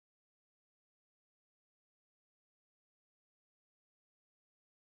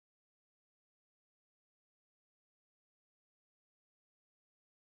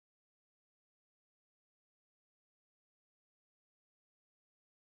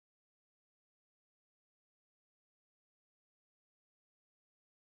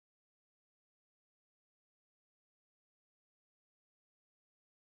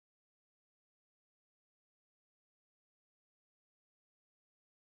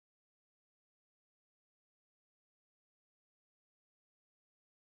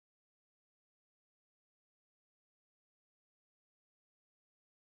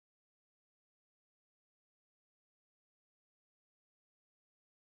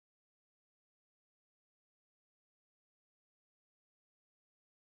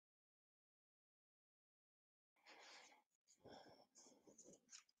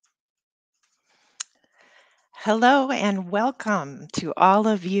Hello and welcome to all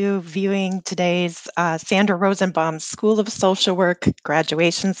of you viewing today's Sandra Rosenbaum School of Social Work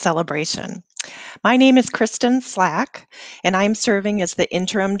graduation celebration. My name is Kristen Slack, and I'm serving as the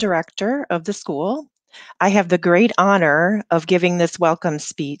interim director of the school. I have the great honor of giving this welcome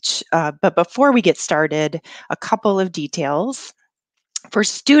speech, but before we get started, a couple of details. For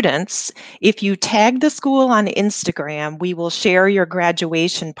students, if you tag the school on Instagram, we will share your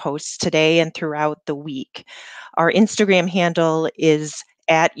graduation posts today and throughout the week. Our Instagram handle is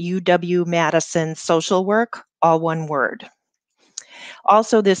at UW-Madison Social Work, all one word.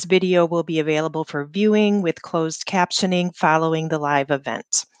 Also, this video will be available for viewing with closed captioning following the live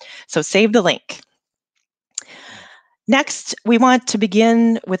event. So save the link. Next, we want to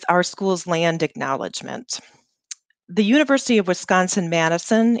begin with our school's land acknowledgement. The University of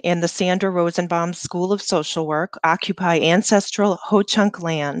Wisconsin-Madison and the Sandra Rosenbaum School of Social Work occupy ancestral Ho-Chunk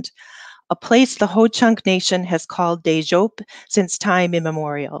land, a place the Ho-Chunk Nation has called Dejop since time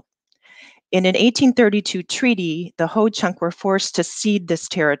immemorial. In an 1832 treaty, the Ho-Chunk were forced to cede this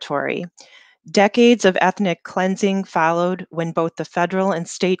territory. Decades of ethnic cleansing followed when both the federal and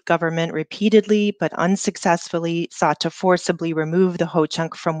state government repeatedly but unsuccessfully sought to forcibly remove the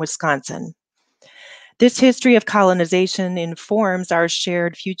Ho-Chunk from Wisconsin. This history of colonization informs our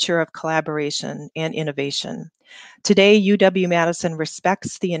shared future of collaboration and innovation. Today, UW-Madison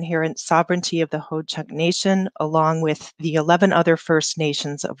respects the inherent sovereignty of the Ho-Chunk Nation, along with the 11 other First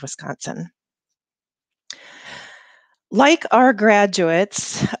Nations of Wisconsin. Like our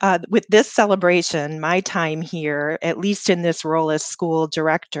graduates, with this celebration, my time here, at least in this role as school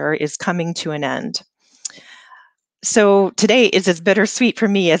director, is coming to an end. So today is as bittersweet for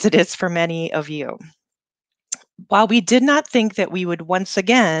me as it is for many of you. While we did not think that we would once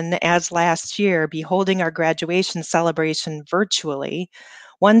again, as last year, be holding our graduation celebration virtually,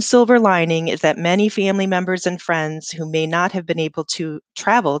 one silver lining is that many family members and friends who may not have been able to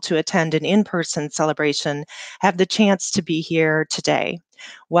travel to attend an in-person celebration have the chance to be here today.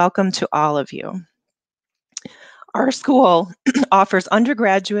 Welcome to all of you. Our school offers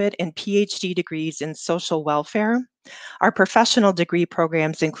undergraduate and PhD degrees in social welfare. Our professional degree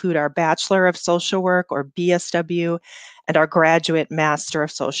programs include our Bachelor of Social Work, or BSW, and our Graduate Master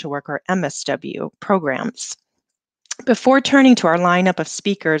of Social Work, or MSW, programs. Before turning to our lineup of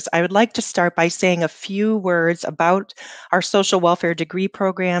speakers, I would like to start by saying a few words about our social welfare degree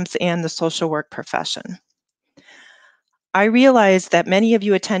programs and the social work profession. I realize that many of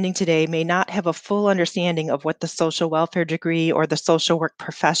you attending today may not have a full understanding of what the social welfare degree or the social work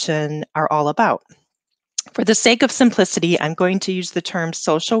profession are all about. For the sake of simplicity, I'm going to use the term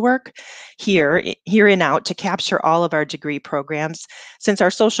social work here and out to capture all of our degree programs, since our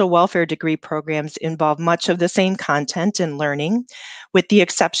social welfare degree programs involve much of the same content and learning, with the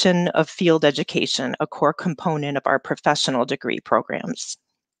exception of field education, a core component of our professional degree programs.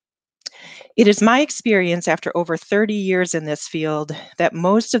 It is my experience after over 30 years in this field that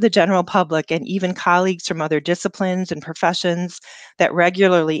most of the general public and even colleagues from other disciplines and professions that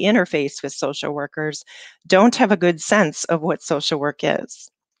regularly interface with social workers don't have a good sense of what social work is.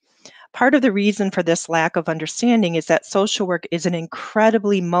 Part of the reason for this lack of understanding is that social work is an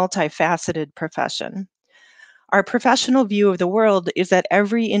incredibly multifaceted profession. Our professional view of the world is that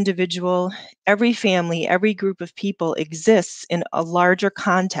every individual, every family, every group of people exists in a larger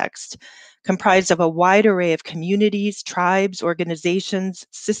context comprised of a wide array of communities, tribes, organizations,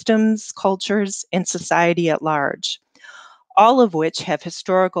 systems, cultures, and society at large, all of which have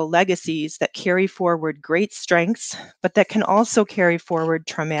historical legacies that carry forward great strengths, but that can also carry forward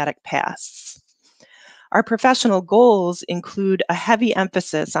traumatic pasts. Our professional goals include a heavy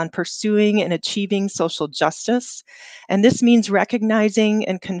emphasis on pursuing and achieving social justice, and this means recognizing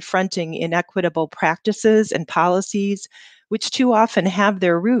and confronting inequitable practices and policies, which too often have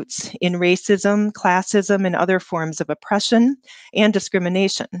their roots in racism, classism, and other forms of oppression and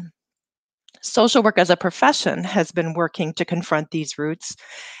discrimination. Social work as a profession has been working to confront these roots,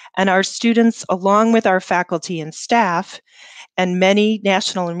 and our students, along with our faculty and staff, and many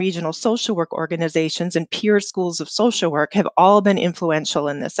national and regional social work organizations and peer schools of social work have all been influential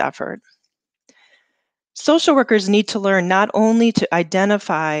in this effort. Social workers need to learn not only to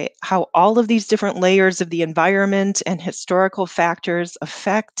identify how all of these different layers of the environment and historical factors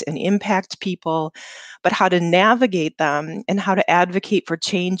affect and impact people, but how to navigate them and how to advocate for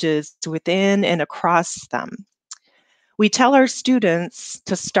changes within and across them. We tell our students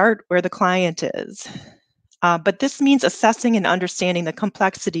to start where the client is. But this means assessing and understanding the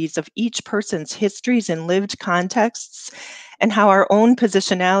complexities of each person's histories and lived contexts, and how our own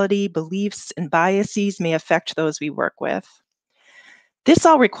positionality, beliefs, and biases may affect those we work with. This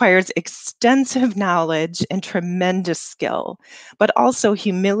all requires extensive knowledge and tremendous skill, but also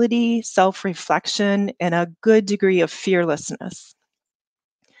humility, self-reflection, and a good degree of fearlessness.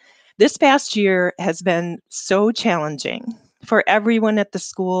 This past year has been so challenging for everyone at the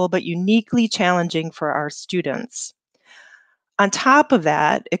school, but uniquely challenging for our students. On top of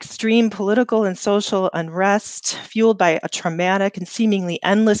that, extreme political and social unrest, fueled by a traumatic and seemingly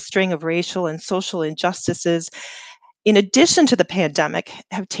endless string of racial and social injustices, in addition to the pandemic,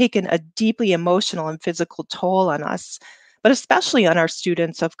 have taken a deeply emotional and physical toll on us, but especially on our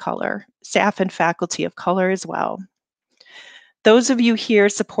students of color, staff and faculty of color as well. Those of you here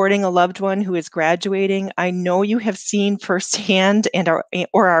supporting a loved one who is graduating, I know you have seen firsthand and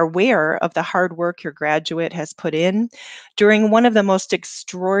are aware of the hard work your graduate has put in during one of the most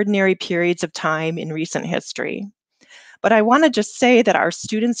extraordinary periods of time in recent history. But I want to just say that our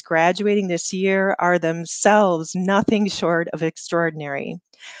students graduating this year are themselves nothing short of extraordinary.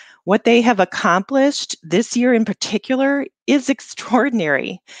 What they have accomplished this year in particular is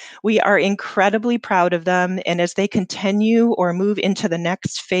extraordinary. We are incredibly proud of them, and as they continue or move into the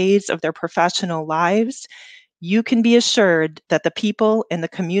next phase of their professional lives, you can be assured that the people and the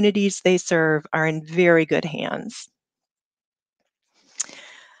communities they serve are in very good hands.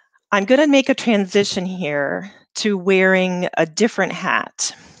 I'm going to make a transition here to wearing a different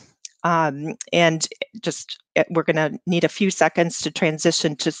hat. And just we're going to need a few seconds to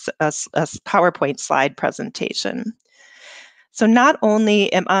transition to a PowerPoint slide presentation. So not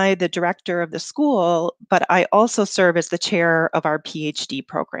only am I the director of the school, but I also serve as the chair of our PhD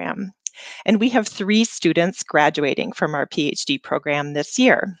program. And we have 3 students graduating from our PhD program this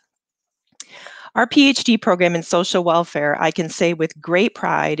year. Our PhD program in social welfare, I can say with great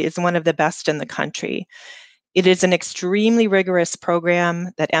pride, is one of the best in the country. It is an extremely rigorous program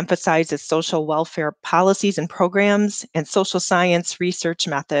that emphasizes social welfare policies and programs and social science research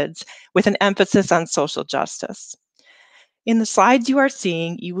methods with an emphasis on social justice. In the slides you are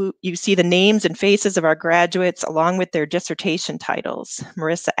seeing, you see the names and faces of our graduates along with their dissertation titles.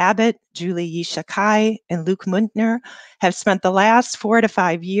 Marissa Abbott, Julie Yisha Kai, and Luke Muntner have spent the last 4 to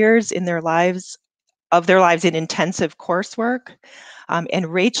 5 years in their lives in intensive coursework.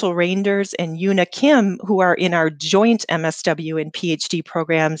 And Rachel Reinders and Yuna Kim, who are in our joint MSW and PhD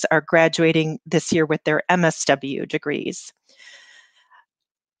programs, are graduating this year with their MSW degrees.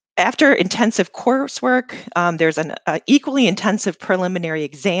 After intensive coursework, there's an equally intensive preliminary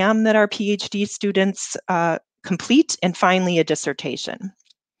exam that our PhD students complete, and finally a dissertation.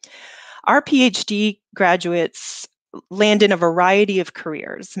 Our PhD graduates land in a variety of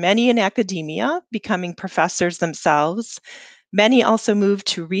careers, many in academia, becoming professors themselves. Many also move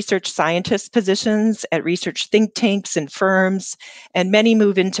to research scientist positions at research think tanks and firms, and many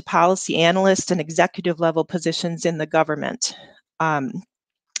move into policy analyst and executive level positions in the government,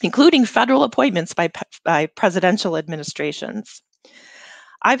 including federal appointments by presidential administrations.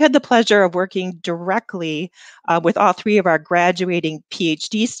 I've had the pleasure of working directly with all 3 of our graduating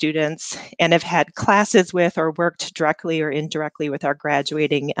PhD students and have had classes with or worked directly or indirectly with our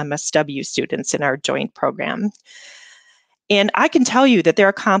graduating MSW students in our joint program. And I can tell you that their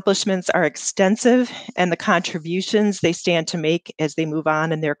accomplishments are extensive, and the contributions they stand to make as they move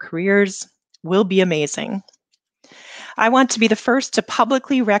on in their careers will be amazing. I want to be the first to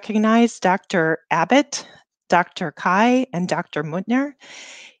publicly recognize Dr. Abbott, Dr. Kai, and Dr. Muntner.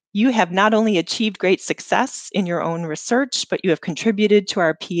 You have not only achieved great success in your own research, but you have contributed to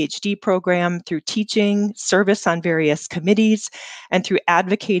our PhD program through teaching, service on various committees, and through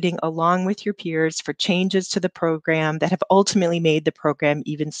advocating along with your peers for changes to the program that have ultimately made the program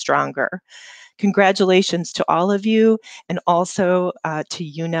even stronger. Congratulations to all of you, and also to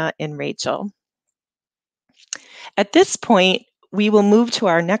Yuna and Rachel. At this point, we will move to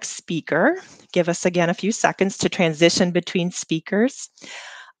our next speaker. Give us again a few seconds to transition between speakers.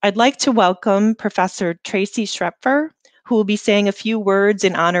 I'd like to welcome Professor Tracy Schrepfer, who will be saying a few words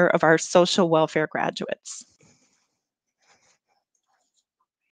in honor of our social welfare graduates.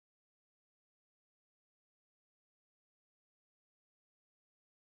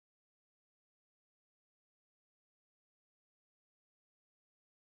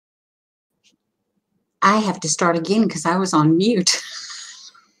 I have to start again because I was on mute.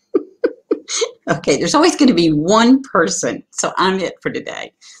 Okay, there's always going to be one person, so I'm it for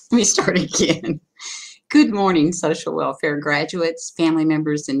today. Let me start again. Good morning, social welfare graduates, family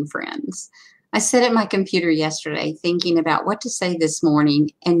members, and friends. I sat at my computer yesterday thinking about what to say this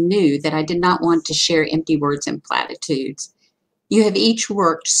morning and knew that I did not want to share empty words and platitudes. You have each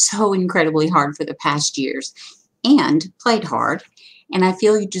worked so incredibly hard for the past years and played hard, and I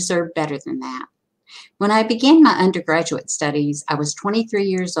feel you deserve better than that. When I began my undergraduate studies, I was 23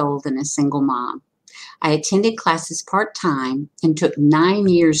 years old and a single mom. I attended classes part-time and took 9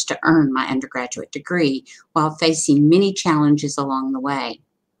 years to earn my undergraduate degree while facing many challenges along the way.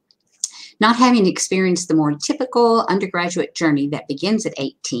 Not having experienced the more typical undergraduate journey that begins at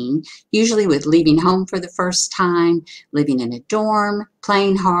 18, usually with leaving home for the first time, living in a dorm,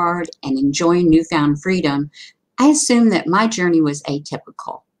 playing hard, and enjoying newfound freedom, I assumed that my journey was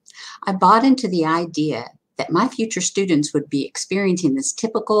atypical. I bought into the idea that my future students would be experiencing this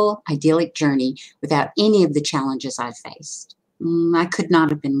typical, idyllic journey without any of the challenges I faced. I could not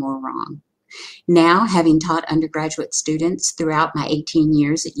have been more wrong. Now, having taught undergraduate students throughout my 18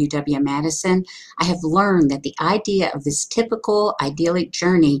 years at UW-Madison, I have learned that the idea of this typical, idyllic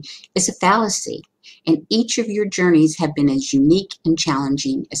journey is a fallacy, and each of your journeys have been as unique and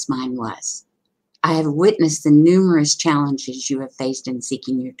challenging as mine was. I have witnessed the numerous challenges you have faced in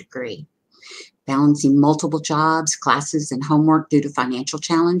seeking your degree. Balancing multiple jobs, classes, and homework due to financial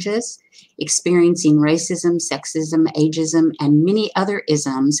challenges, experiencing racism, sexism, ageism, and many other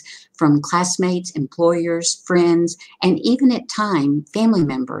isms from classmates, employers, friends, and even at times, family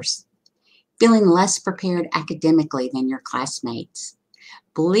members. Feeling less prepared academically than your classmates.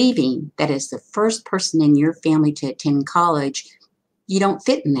 Believing that as the first person in your family to attend college, you don't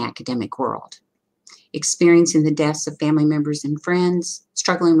fit in the academic world. Experiencing the deaths of family members and friends,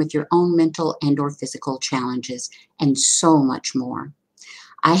 struggling with your own mental and/or physical challenges, and so much more.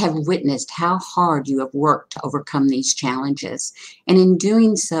 I have witnessed how hard you have worked to overcome these challenges, and in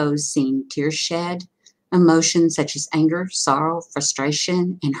doing so, seen tears shed, emotions such as anger, sorrow,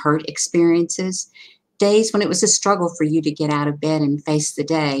 frustration, and hurt experiences, days when it was a struggle for you to get out of bed and face the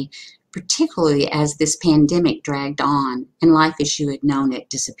day, particularly as this pandemic dragged on and life as you had known it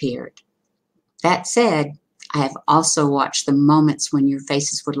disappeared. That said, I have also watched the moments when your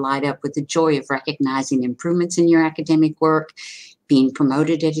faces would light up with the joy of recognizing improvements in your academic work, being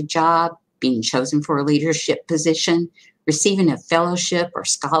promoted at a job, being chosen for a leadership position, receiving a fellowship or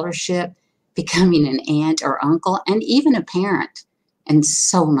scholarship, becoming an aunt or uncle, and even a parent, and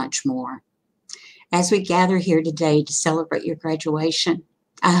so much more. As we gather here today to celebrate your graduation,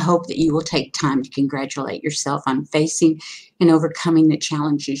 I hope that you will take time to congratulate yourself on facing and overcoming the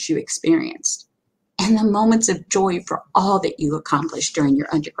challenges you experienced, and the moments of joy for all that you accomplished during your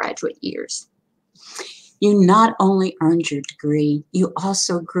undergraduate years. You not only earned your degree, you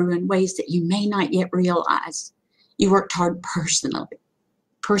also grew in ways that you may not yet realize. You worked hard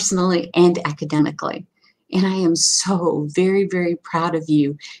personally and academically. And I am so very, very proud of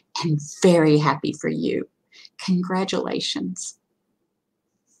you and very happy for you. Congratulations.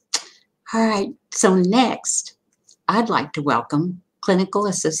 All right, so next, I'd like to welcome Clinical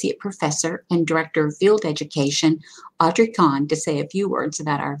Associate Professor and Director of Field Education, Audrey Kahn, to say a few words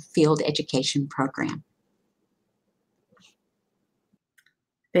about our field education program.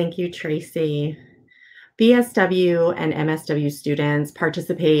 Thank you, Tracy. BSW and MSW students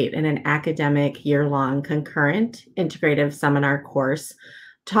participate in an academic year-long concurrent integrative seminar course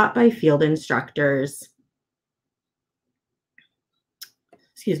taught by field instructors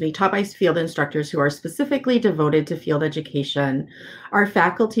who are specifically devoted to field education. Our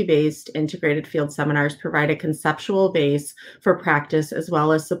faculty-based integrated field seminars provide a conceptual base for practice as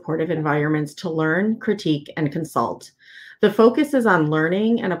well as supportive environments to learn, critique, and consult. The focus is on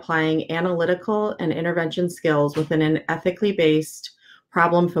learning and applying analytical and intervention skills within an ethically based,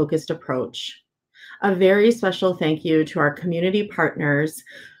 problem-focused approach. A very special thank you to our community partners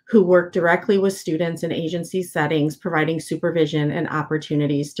who work directly with students in agency settings, providing supervision and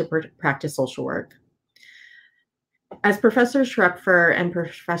opportunities to practice social work. As Professor Schrepfer and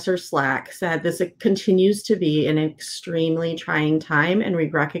Professor Slack said, this continues to be an extremely trying time, and we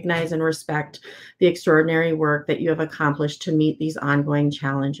recognize and respect the extraordinary work that you have accomplished to meet these ongoing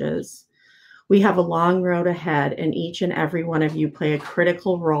challenges. We have a long road ahead, and each and every one of you play a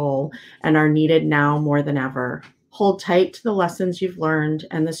critical role and are needed now more than ever. Hold tight to the lessons you've learned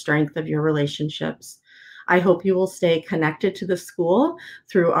and the strength of your relationships. I hope you will stay connected to the school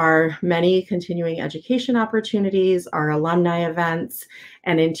through our many continuing education opportunities, our alumni events,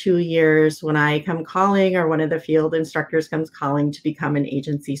 and in 2 years when I come calling or one of the field instructors comes calling to become an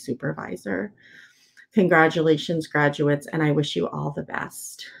agency supervisor. Congratulations, graduates, and I wish you all the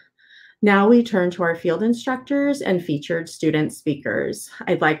best. Now we turn to our field instructors and featured student speakers.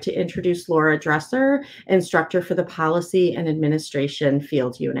 I'd like to introduce Laura Dresser, instructor for the Policy and Administration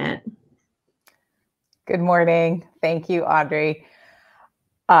Field Unit. Good morning. Thank you, Audrey.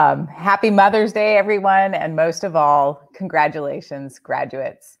 Happy Mother's Day, everyone, and most of all, congratulations,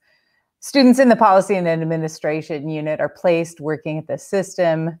 graduates. Students in the Policy and Administration Unit are placed working at the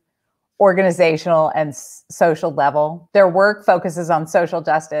system organizational and social level. Their work focuses on social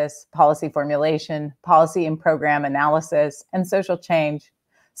justice, policy formulation, policy and program analysis, and social change.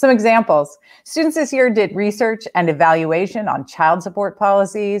 Some examples. Students this year did research and evaluation on child support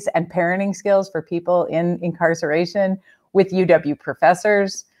policies and parenting skills for people in incarceration with UW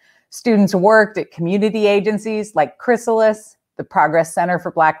professors. Students worked at community agencies like Chrysalis, the Progress Center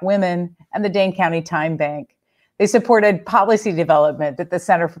for Black Women, and the Dane County Time Bank. They supported policy development at the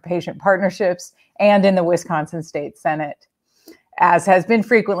Center for Patient Partnerships and in the Wisconsin State Senate. As has been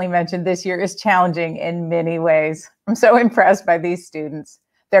frequently mentioned, this year is challenging in many ways. I'm so impressed by these students,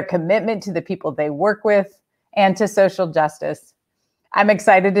 their commitment to the people they work with, and to social justice. I'm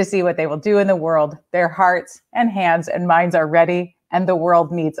excited to see what they will do in the world. Their hearts and hands and minds are ready, and the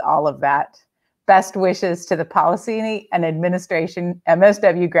world needs all of that. Best wishes to the Policy and Administration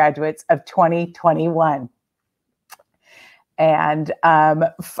MSW graduates of 2021. And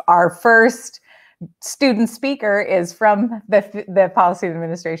our first student speaker is from the Policy and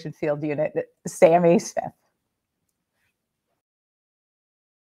Administration Field Unit, Sammy Smith.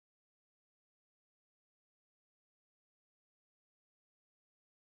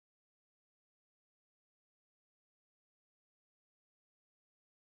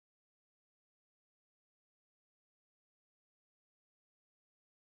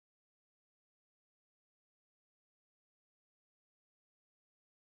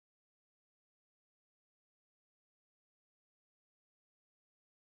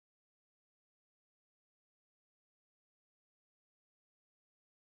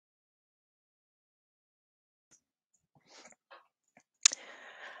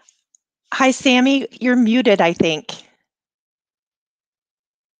 Hi, Sammy. You're muted, I think.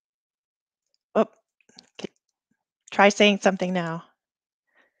 Oh, okay. Try saying something now.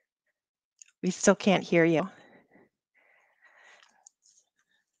 We still can't hear you.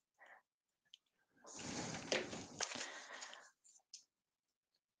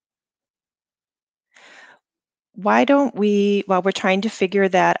 Why don't we, while we're trying to figure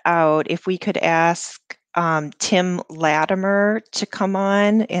that out, if we could ask Tim Latimer to come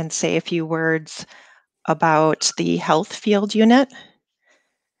on and say a few words about the health field unit.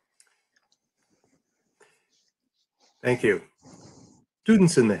 Thank you.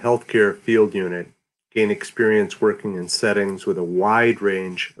 Students in the healthcare field unit gain experience working in settings with a wide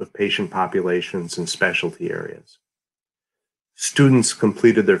range of patient populations and specialty areas. Students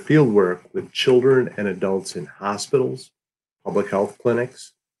completed their fieldwork with children and adults in hospitals, public health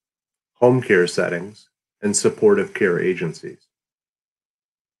clinics, home care settings, and supportive care agencies.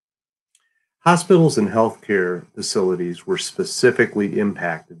 Hospitals and healthcare facilities were specifically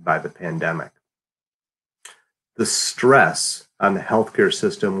impacted by the pandemic. The stress on the healthcare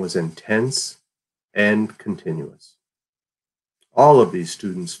system was intense and continuous. All of these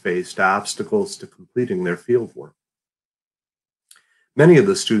students faced obstacles to completing their fieldwork. Many of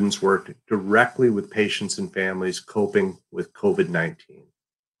the students worked directly with patients and families coping with COVID-19.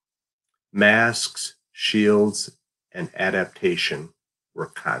 Masks, shields, and adaptation were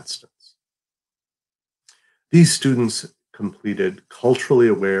constants. These students completed culturally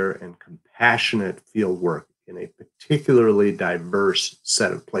aware and compassionate fieldwork in a particularly diverse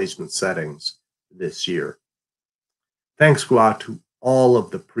set of placement settings this year. Thanks go out to all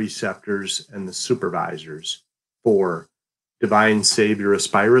of the preceptors and the supervisors for Divine Savior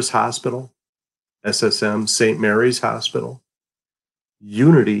Aspirus Hospital, SSM St. Mary's Hospital,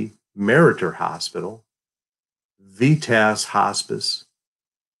 Unity Meritor Hospital, VITAS Hospice,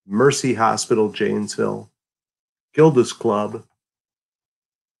 Mercy Hospital Janesville, Gilda's Club,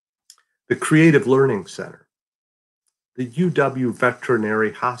 the Creative Learning Center, the UW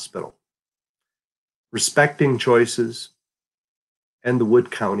Veterinary Hospital, Respecting Choices, and the Wood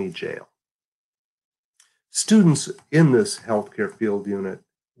County Jail. Students in this healthcare field unit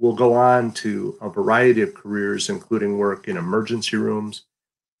will go on to a variety of careers, including work in emergency rooms,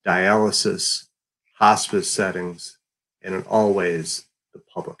 dialysis, hospice settings, and in always the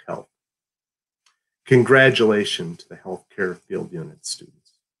public health. Congratulations to the healthcare field unit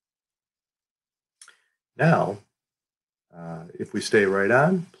students. Now, if we stay right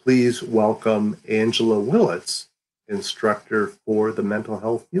on, please welcome Angela Willits, instructor for the mental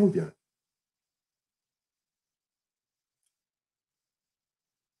health field unit.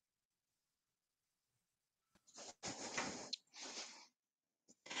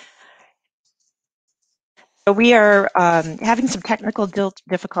 So we are having some technical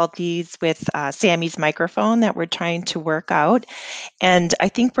difficulties with Sammy's microphone that we're trying to work out. And I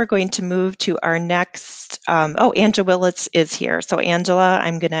think we're going to move to our next, Angela Willits is here. So Angela,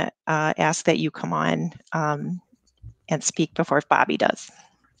 I'm gonna ask that you come on and speak before Bobby does.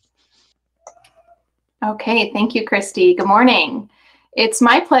 Okay, thank you, Christy. Good morning. It's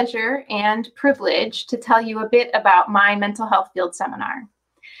my pleasure and privilege to tell you a bit about my mental health field seminar.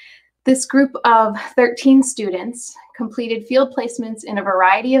 This group of 13 students completed field placements in a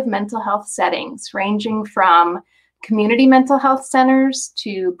variety of mental health settings, ranging from community mental health centers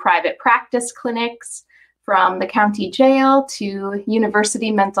to private practice clinics, from the county jail to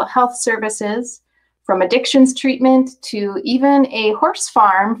university mental health services, from addictions treatment to even a horse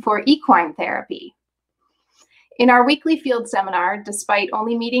farm for equine therapy. In our weekly field seminar, despite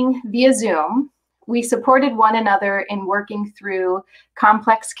only meeting via Zoom, we supported one another in working through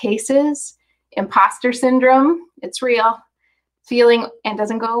complex cases, imposter syndrome, it's real, feeling and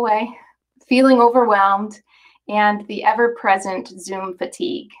doesn't go away, feeling overwhelmed, and the ever-present Zoom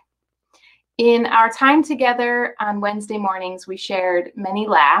fatigue. In our time together on Wednesday mornings, we shared many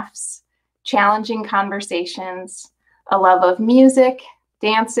laughs, challenging conversations, a love of music,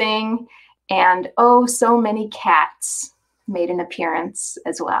 dancing, and oh, so many cats made an appearance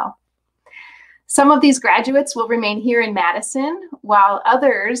as well. Some of these graduates will remain here in Madison, while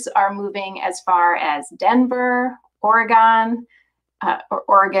others are moving as far as Denver, Oregon,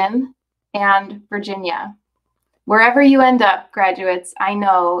 and Virginia. Wherever you end up, graduates, I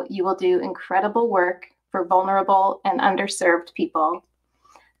know you will do incredible work for vulnerable and underserved people.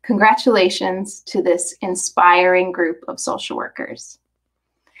 Congratulations to this inspiring group of social workers.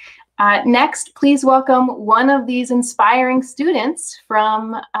 Next, please welcome one of these inspiring students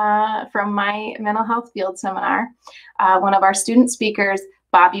from my mental health field seminar, one of our student speakers,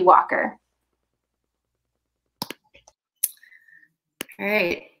 Bobby Walker. All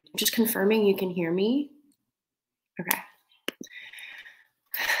right, just confirming you can hear me. Okay.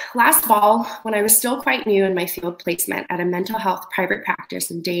 Last fall, when I was still quite new in my field placement at a mental health private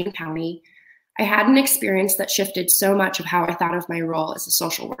practice in Dane County, I had an experience that shifted so much of how I thought of my role as a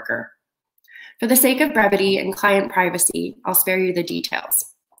social worker. For the sake of brevity and client privacy, I'll spare you the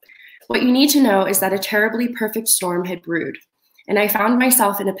details. What you need to know is that a terribly perfect storm had brewed, and I found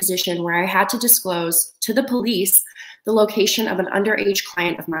myself in a position where I had to disclose to the police the location of an underage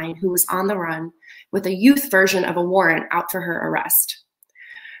client of mine who was on the run with a youth version of a warrant out for her arrest.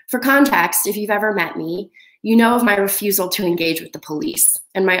 For context, if you've ever met me, you know of my refusal to engage with the police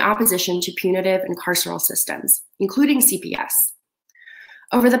and my opposition to punitive and carceral systems, including CPS.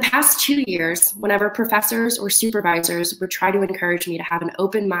 Over the past 2 years, whenever professors or supervisors would try to encourage me to have an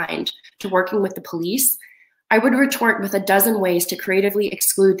open mind to working with the police, I would retort with a dozen ways to creatively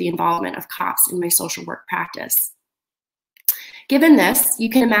exclude the involvement of cops in my social work practice. Given this, you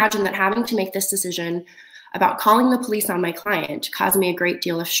can imagine that having to make this decision about calling the police on my client caused me a great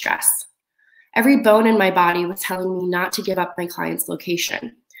deal of stress. Every bone in my body was telling me not to give up my client's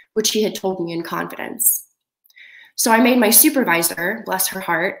location, which he had told me in confidence. So I made my supervisor, bless her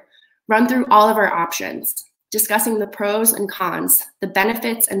heart, run through all of our options, discussing the pros and cons, the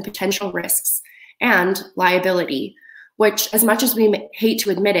benefits and potential risks, and liability, which, as much as we hate to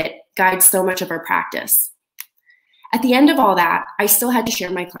admit it, guides so much of our practice. At the end of all that, I still had to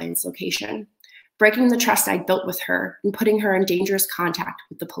share my client's location, breaking the trust I'd built with her and putting her in dangerous contact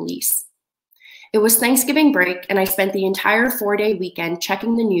with the police. It was Thanksgiving break, and I spent the entire 4-day weekend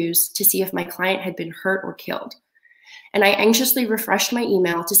checking the news to see if my client had been hurt or killed. And I anxiously refreshed my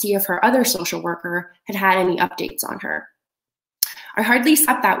email to see if her other social worker had had any updates on her. I hardly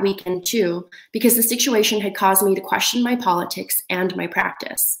slept that weekend too, because the situation had caused me to question my politics and my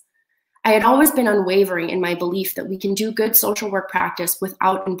practice. I had always been unwavering in my belief that we can do good social work practice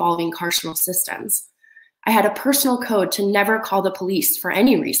without involving carceral systems. I had a personal code to never call the police for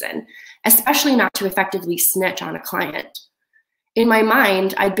any reason, especially not to effectively snitch on a client. In my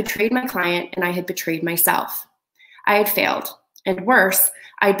mind, I'd betrayed my client and I had betrayed myself. I had failed, and worse,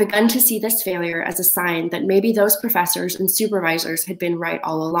 I'd begun to see this failure as a sign that maybe those professors and supervisors had been right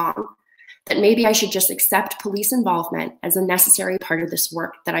all along, that maybe I should just accept police involvement as a necessary part of this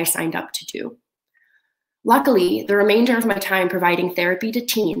work that I signed up to do. Luckily, the remainder of my time providing therapy to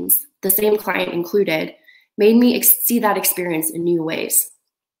teens, the same client included, made me see that experience in new ways.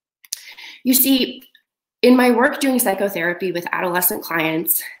 You see, in my work doing psychotherapy with adolescent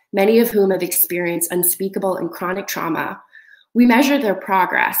clients, many of whom have experienced unspeakable and chronic trauma, we measure their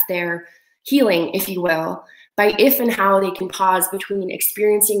progress, their healing, if you will, by if and how they can pause between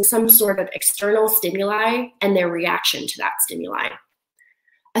experiencing some sort of external stimuli and their reaction to that stimuli.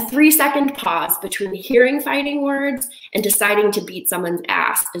 A 3-second pause between hearing fighting words and deciding to beat someone's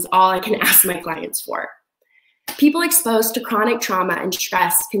ass is all I can ask my clients for. People exposed to chronic trauma and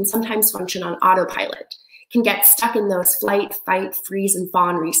stress can sometimes function on autopilot, can get stuck in those flight, fight, freeze, and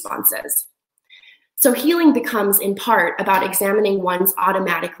fawn responses. So healing becomes, in part, about examining one's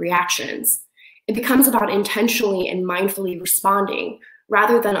automatic reactions. It becomes about intentionally and mindfully responding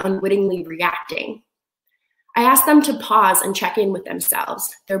rather than unwittingly reacting. I ask them to pause and check in with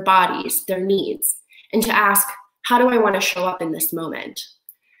themselves, their bodies, their needs, and to ask, how do I want to show up in this moment?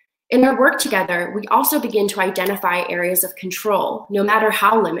 In our work together, we also begin to identify areas of control, no matter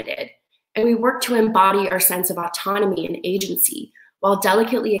how limited, and we work to embody our sense of autonomy and agency while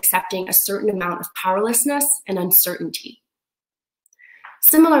delicately accepting a certain amount of powerlessness and uncertainty.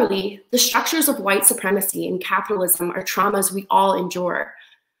 Similarly, the structures of white supremacy and capitalism are traumas we all endure,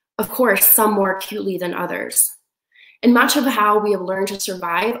 of course, some more acutely than others. And much of how we have learned to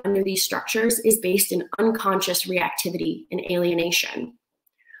survive under these structures is based in unconscious reactivity and alienation.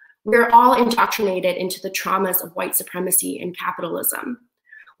 We're all indoctrinated into the traumas of white supremacy and capitalism.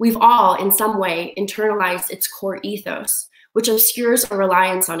 We've all, in some way, internalized its core ethos, which obscures our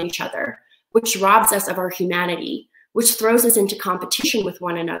reliance on each other, which robs us of our humanity, which throws us into competition with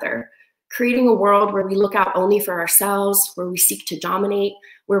one another, creating a world where we look out only for ourselves, where we seek to dominate,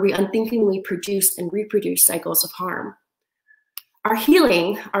 where we unthinkingly produce and reproduce cycles of harm. Our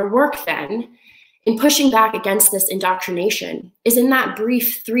healing, our work then, in pushing back against this indoctrination, is in that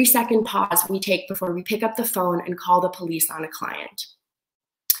brief 3-second pause we take before we pick up the phone and call the police on a client.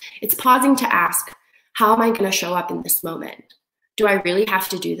 It's pausing to ask, how am I going to show up in this moment? Do I really have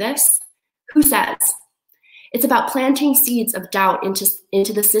to do this? Who says? It's about planting seeds of doubt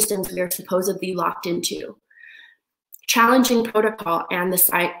into the systems we are supposedly locked into, challenging protocol and the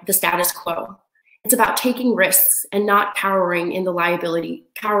status quo. It's about taking risks and not cowering in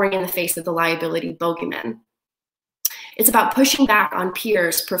the face of the liability bogeyman. It's about pushing back on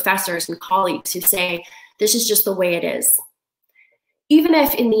peers, professors, and colleagues who say, this is just the way it is. Even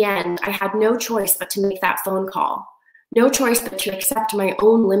if in the end, I had no choice but to make that phone call, no choice but to accept my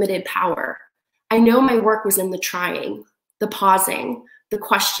own limited power, I know my work was in the trying, the pausing, the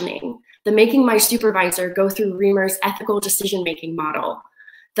questioning, the making my supervisor go through Reamer's ethical decision-making model,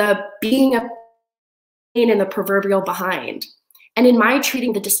 the being a pain in the proverbial behind, and in my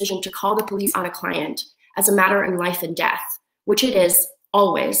treating the decision to call the police on a client as a matter in life and death, which it is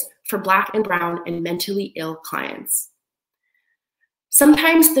always for Black and brown and mentally ill clients.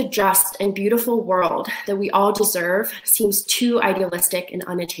 Sometimes the just and beautiful world that we all deserve seems too idealistic and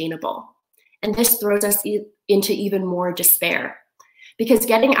unattainable. And this throws us into even more despair, because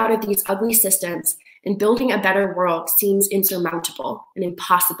getting out of these ugly systems and building a better world seems insurmountable and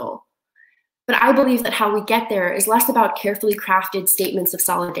impossible. But I believe that how we get there is less about carefully crafted statements of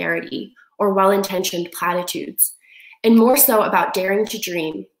solidarity or well-intentioned platitudes, and more so about daring to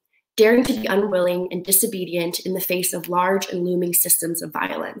dream, daring to be unwilling and disobedient in the face of large and looming systems of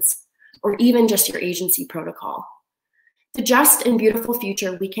violence, or even just your agency protocol. The just and beautiful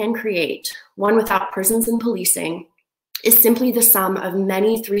future we can create, one without prisons and policing, is simply the sum of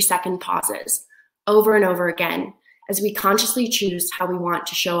many 3-second pauses over and over again as we consciously choose how we want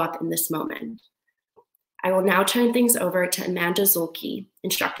to show up in this moment. I will now turn things over to Amanda Zulke,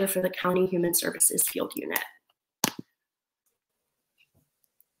 instructor for the County Human Services Field Unit.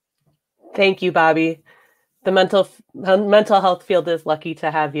 Thank you, Bobby. The mental health field is lucky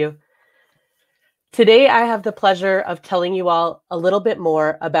to have you. Today, I have the pleasure of telling you all a little bit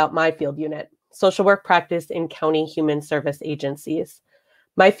more about my field unit, social work practice in county human service agencies.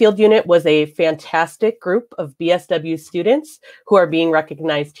 My field unit was a fantastic group of BSW students who are being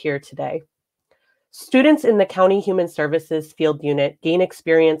recognized here today. Students in the County Human Services Field Unit gain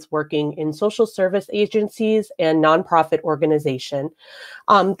experience working in social service agencies and nonprofit organization.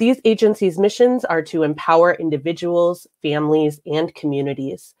 These agencies' missions are to empower individuals, families, and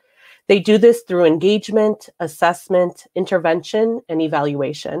communities. They do this through engagement, assessment, intervention, and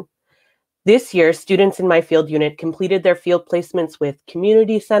evaluation. This year, students in my field unit completed their field placements with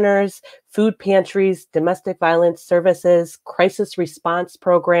community centers, food pantries, domestic violence services, crisis response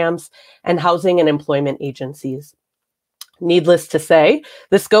programs, and housing and employment agencies. Needless to say,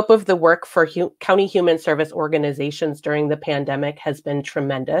 the scope of the work for county human service organizations during the pandemic has been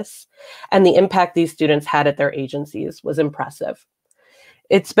tremendous, and the impact these students had at their agencies was impressive.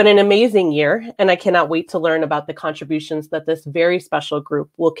 It's been an amazing year, and I cannot wait to learn about the contributions that this very special group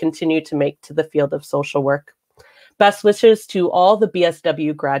will continue to make to the field of social work. Best wishes to all the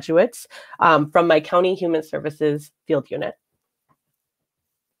BSW graduates from my County Human Services Field Unit.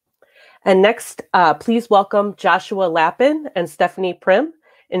 And next, please welcome Joshua Lappin and Stephanie Prim,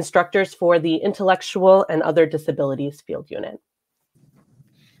 instructors for the Intellectual and Other Disabilities Field Unit.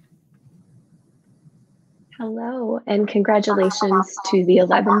 Hello, and congratulations to the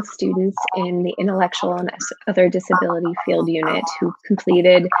 11 students in the Intellectual and Other Disability Field Unit who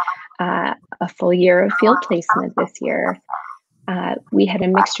completed a full year of field placement this year. we had a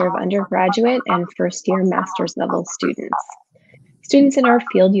mixture of undergraduate and first-year master's level students. Students in our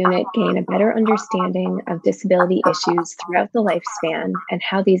field unit gain a better understanding of disability issues throughout the lifespan and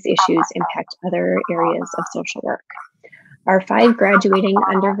how these issues impact other areas of social work. Our 5 graduating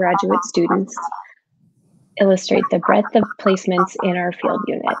undergraduate students illustrate the breadth of placements in our field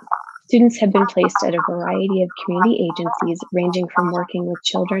unit. Students have been placed at a variety of community agencies ranging from working with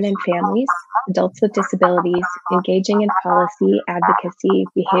children and families, adults with disabilities, engaging in policy, advocacy,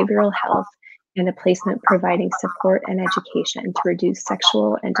 behavioral health, and a placement providing support and education to reduce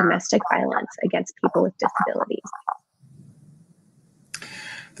sexual and domestic violence against people with disabilities.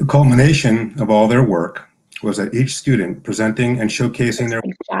 The culmination of all their work was that each student presenting and showcasing their—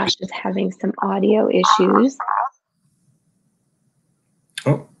 Josh is having some audio issues.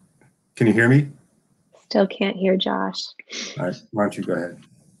 Oh, can you hear me? Still can't hear Josh. All right, why don't you go ahead?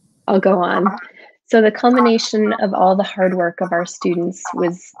 I'll go on. So the culmination of all the hard work of our students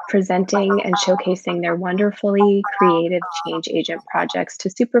was presenting and showcasing their wonderfully creative change agent projects to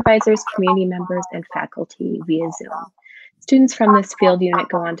supervisors, community members, and faculty via Zoom. Students from this field unit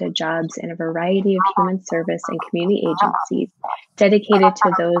go on to jobs in a variety of human service and community agencies dedicated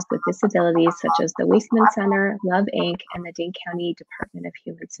to those with disabilities, such as the Wasteman Center, Love Inc., and the Dane County Department of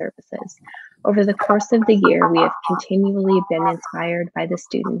Human Services. Over the course of the year, we have continually been inspired by the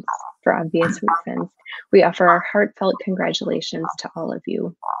students for obvious reasons. We offer our heartfelt congratulations to all of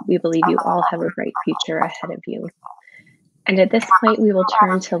you. We believe you all have a bright future ahead of you. And at this point, we will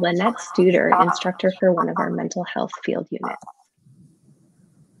turn to Lynette Studer, instructor for one of our mental health field units.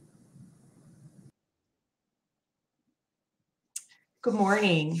 Good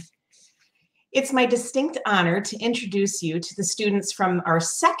morning. It's my distinct honor to introduce you to the students from our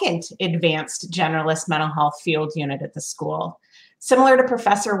second advanced generalist mental health field unit at the school. Similar to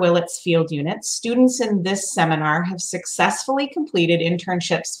Professor Willett's field unit, students in this seminar have successfully completed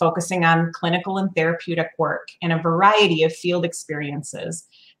internships focusing on clinical and therapeutic work in a variety of field experiences,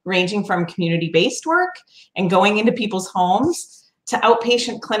 ranging from community-based work and going into people's homes to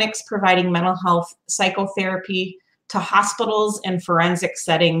outpatient clinics providing mental health psychotherapy to hospitals and forensic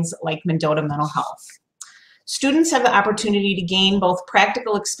settings like Mendota Mental Health. Students have the opportunity to gain both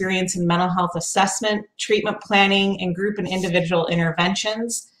practical experience in mental health assessment, treatment planning, and group and individual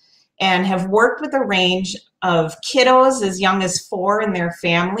interventions, and have worked with a range of kiddos as young as 4 and their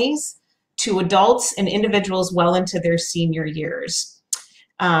families to adults and individuals well into their senior years.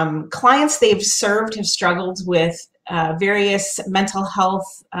 Clients they've served have struggled with various mental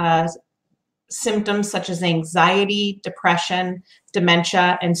health symptoms such as anxiety, depression,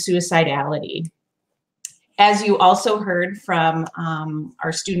 dementia, and suicidality. As you also heard from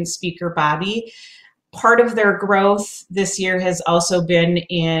our student speaker, Bobby, part of their growth this year has also been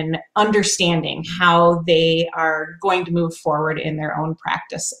in understanding how they are going to move forward in their own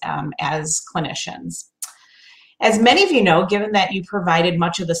practice as clinicians. As many of you know, given that you provided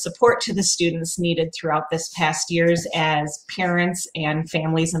much of the support to the students needed throughout this past years as parents and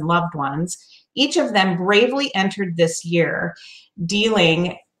families and loved ones, each of them bravely entered this year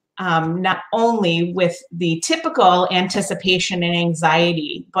dealing not only with the typical anticipation and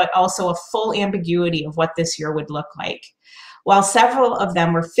anxiety, but also a full ambiguity of what this year would look like. While several of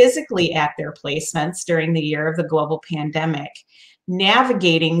them were physically at their placements during the year of the global pandemic,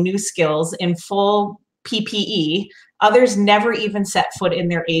 navigating new skills in full PPE, others never even set foot in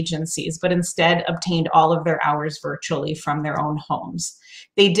their agencies, but instead obtained all of their hours virtually from their own homes.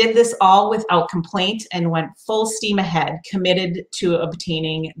 They did this all without complaint and went full steam ahead, committed to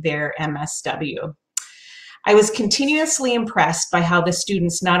obtaining their MSW. I was continuously impressed by how the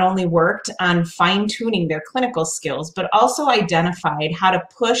students not only worked on fine-tuning their clinical skills, but also identified how to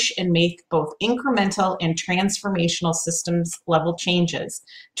push and make both incremental and transformational systems level changes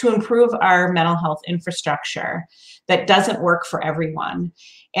to improve our mental health infrastructure that doesn't work for everyone.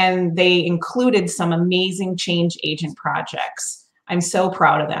 And they included some amazing change agent projects. I'm so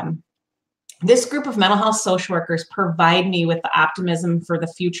proud of them. This group of mental health social workers provide me with the optimism for the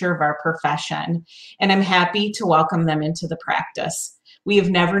future of our profession, and I'm happy to welcome them into the practice. We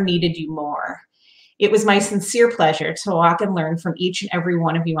have never needed you more. It was my sincere pleasure to walk and learn from each and every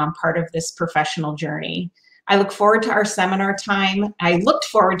one of you on part of this professional journey. I look forward to our seminar time. I looked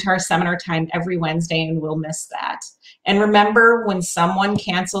forward to our seminar time every Wednesday, and we'll miss that. And remember, when someone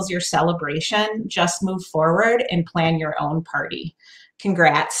cancels your celebration, just move forward and plan your own party.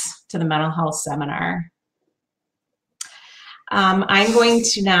 Congrats to the mental health seminar. I'm going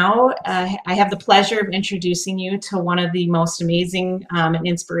to now, I have the pleasure of introducing you to one of the most amazing and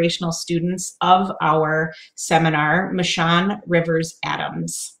inspirational students of our seminar, Michonne Rivers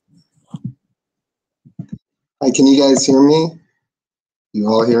Adams. Hi, can you guys hear me? You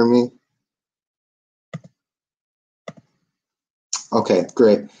all hear me? Okay,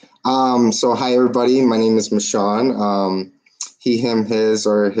 great. So hi everybody, my name is Michon. He, him, his,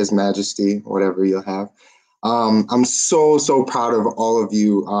 or his majesty, whatever you'll have. I'm so proud of all of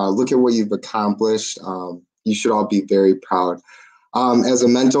you. Look at what you've accomplished. You should all be very proud. As a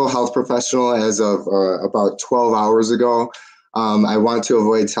mental health professional, as of about 12 hours ago, I want to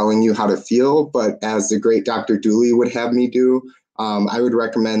avoid telling you how to feel, but as the great Dr. Dooley would have me do, I would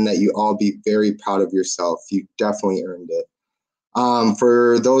recommend that you all be very proud of yourself. You definitely earned it.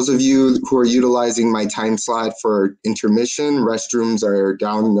 For those of you who are utilizing my time slot for intermission, restrooms are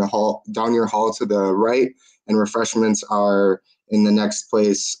down your hall to the right, and refreshments are in the next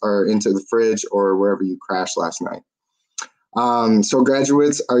place or into the fridge or wherever you crashed last night. So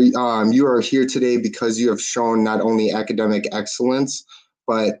graduates, you are here today because you have shown not only academic excellence,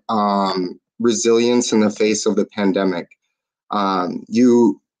 but resilience in the face of the pandemic.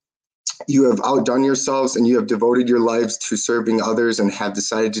 You have outdone yourselves and you have devoted your lives to serving others and have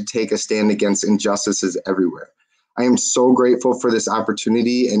decided to take a stand against injustices everywhere. I am so grateful for this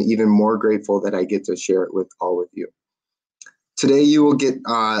opportunity and even more grateful that I get to share it with all of you. Today, you will get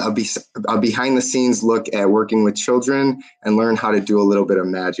a behind the scenes look at working with children and learn how to do a little bit of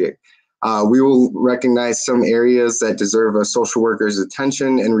magic. We will recognize some areas that deserve a social worker's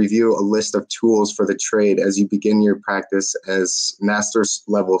attention and review a list of tools for the trade as you begin your practice as master's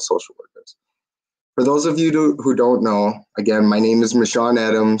level social workers. For those of you who don't know, again, my name is Michon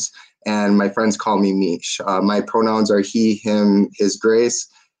Adams and my friends call me Mish. My pronouns are he, him, his grace,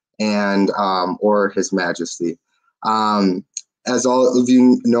 and or his majesty. As all of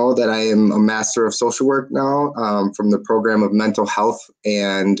you know, that I am a master of social work now from the program of mental health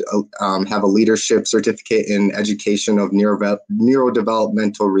and have a leadership certificate in education of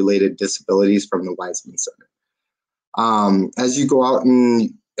neurodevelopmental related disabilities from the Weizmann Center. As you go out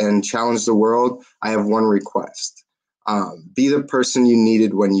and challenge the world, I have one request. Be the person you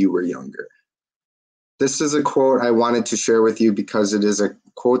needed when you were younger. This is a quote I wanted to share with you because it is a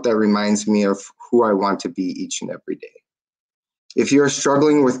quote that reminds me of who I want to be each and every day. If you are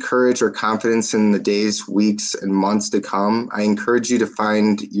struggling with courage or confidence in the days, weeks, and months to come, I encourage you to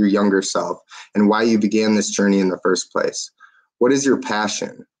find your younger self and why you began this journey in the first place. What is your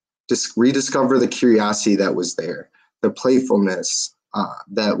passion? Just rediscover the curiosity that was there, the playfulness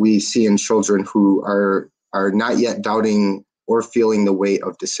that we see in children who are not yet doubting or feeling the weight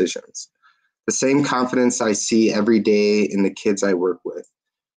of decisions. The same confidence I see every day in the kids I work with.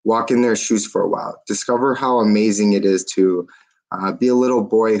 Walk in their shoes for a while. Discover how amazing it is to be a little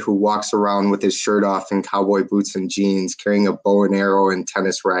boy who walks around with his shirt off and cowboy boots and jeans, carrying a bow and arrow and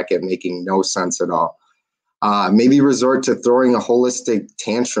tennis racket, making no sense at all. Maybe resort to throwing a holistic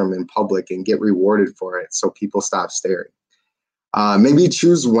tantrum in public and get rewarded for it so people stop staring. Maybe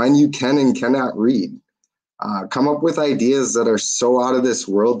choose when you can and cannot read. Come up with ideas that are so out of this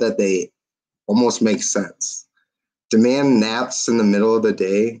world that they almost make sense. Demand naps in the middle of the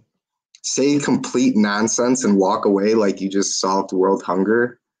day. Say complete nonsense and walk away like you just solved world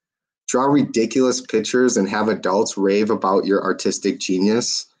hunger. Draw ridiculous pictures and have adults rave about your artistic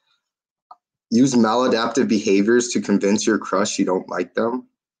genius. Use maladaptive behaviors to convince your crush you don't like them.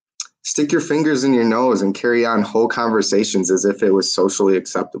 Stick your fingers in your nose and carry on whole conversations as if it was socially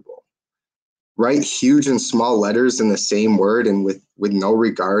acceptable. Write huge and small letters in the same word and with no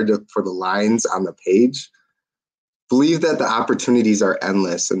regard for the lines on the page. Believe that the opportunities are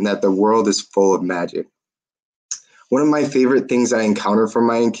endless and that the world is full of magic. One of my favorite things I encounter from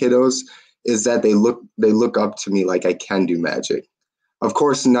my kiddos is that they look up to me like I can do magic. Of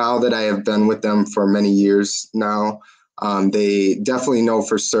course, now that I have been with them for many years now, they definitely know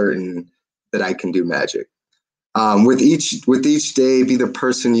for certain that I can do magic. With each day, be the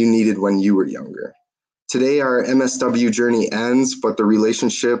person you needed when you were younger. Today, our MSW journey ends, but the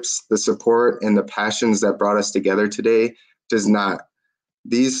relationships, the support, and the passions that brought us together today does not.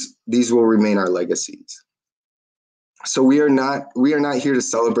 These will remain our legacies. So we are not here to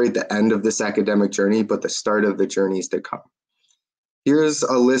celebrate the end of this academic journey, but the start of the journeys to come. Here's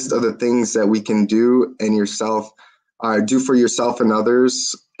a list of the things that we can do do for yourself and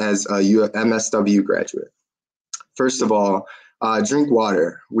others as a MSW graduate. First of all, drink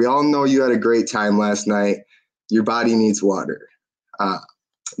water. We all know you had a great time last night. Your body needs water.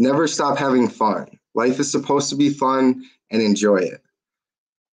 Never stop having fun. Life is supposed to be fun and enjoy it.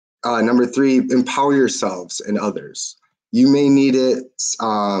 Number 3, empower yourselves and others. You may need it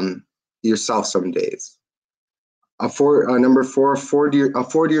yourself some days. Number 4, afford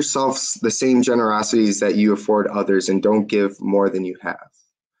yourselves the same generosities that you afford others and don't give more than you have.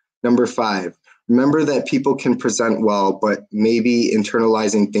 Number 5, Remember that people can present well, but maybe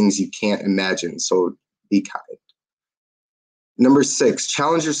internalizing things you can't imagine, so be kind. Number 6,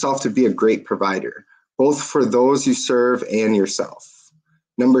 challenge yourself to be a great provider, both for those you serve and yourself.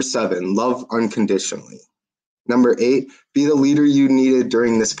 Number 7, love unconditionally. Number 8, be the leader you needed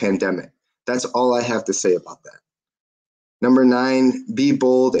during this pandemic. That's all I have to say about that. Number 9, be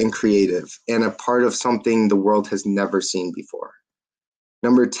bold and creative and a part of something the world has never seen before.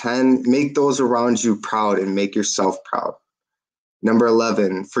 Number 10, make those around you proud and make yourself proud. Number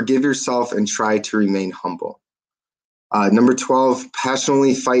 11, forgive yourself and try to remain humble. Number 12,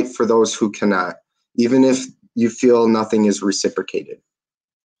 passionately fight for those who cannot, even if you feel nothing is reciprocated.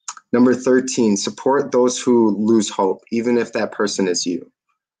 Number 13, support those who lose hope, even if that person is you.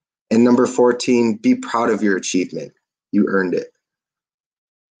 And number 14, be proud of your achievement. You earned it.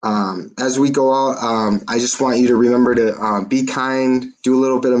 As we go out, I just want you to remember to be kind, do a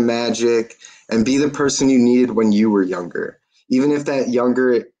little bit of magic, and be the person you needed when you were younger. Even if that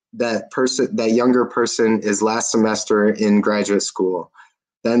younger person is last semester in graduate school,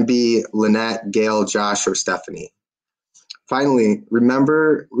 then be Lynette, Gail, Josh, or Stephanie. Finally,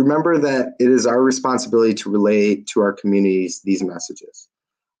 remember that it is our responsibility to relay to our communities these messages.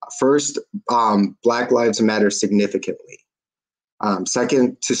 First, Black Lives Matter significantly.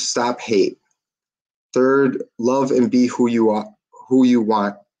 Second, to stop hate. Third, love and be who you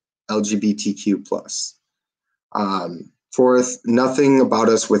want, LGBTQ+. Fourth, nothing about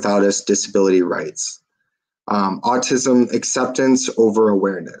us without us, disability rights. Autism acceptance over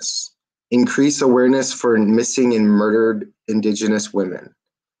awareness. Increase awareness for missing and murdered Indigenous women.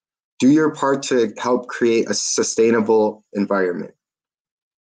 Do your part to help create a sustainable environment.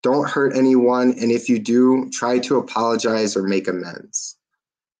 Don't hurt anyone, and if you do, try to apologize or make amends.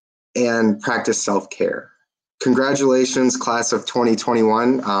 And practice self-care. Congratulations, class of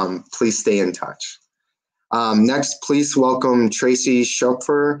 2021. Please stay in touch. Next, please welcome Tracy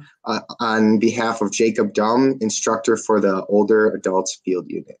Schopfer on behalf of Jacob Dumm, instructor for the Older Adults Field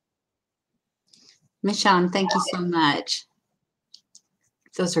Unit. Michonne, thank you so much.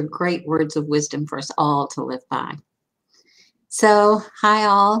 Those are great words of wisdom for us all to live by. So, hi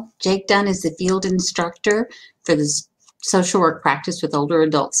all. Jake Dunn is the field instructor for the social work practice with older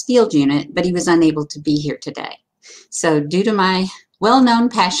adults field unit, but he was unable to be here today. So due to my well-known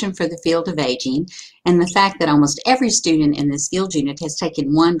passion for the field of aging and the fact that almost every student in this field unit has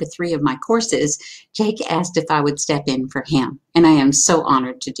taken 1 to 3 of my courses, Jake asked if I would step in for him, and I am so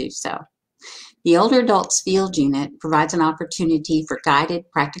honored to do so. The Older Adults Field Unit provides an opportunity for guided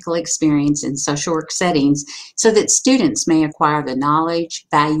practical experience in social work settings so that students may acquire the knowledge,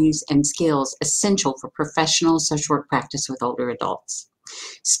 values, and skills essential for professional social work practice with older adults.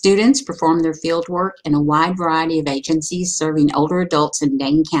 Students perform their field work in a wide variety of agencies serving older adults in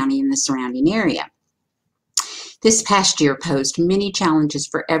Dane County and the surrounding area. This past year posed many challenges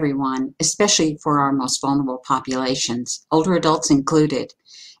for everyone, especially for our most vulnerable populations, older adults included.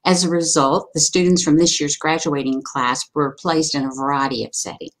 As a result, the students from this year's graduating class were placed in a variety of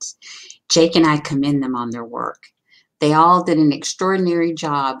settings. Jake and I commend them on their work. They all did an extraordinary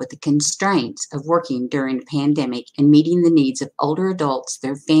job with the constraints of working during the pandemic and meeting the needs of older adults,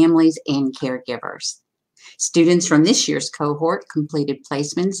 their families, and caregivers. Students from this year's cohort completed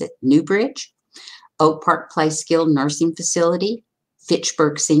placements at Newbridge, Oak Park Place Skilled Nursing Facility,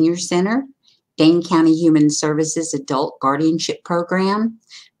 Fitchburg Senior Center, Dane County Human Services Adult Guardianship Program,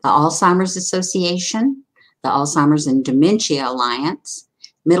 the Alzheimer's Association, the Alzheimer's and Dementia Alliance,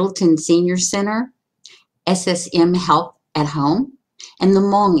 Middleton Senior Center, SSM Health at Home, and the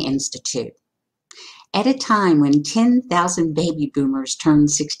Hmong Institute. At a time when 10,000 baby boomers turn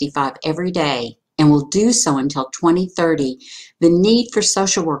 65 every day and will do so until 2030, the need for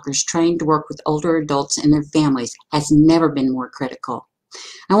social workers trained to work with older adults and their families has never been more critical.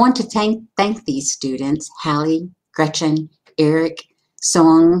 I want to thank these students, Hallie, Gretchen, Eric,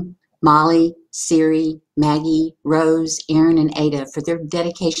 Song, Molly, Siri, Maggie, Rose, Aaron, and Ada for their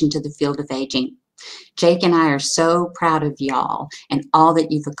dedication to the field of aging. Jake and I are so proud of y'all and all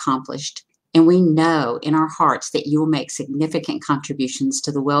that you've accomplished, and we know in our hearts that you will make significant contributions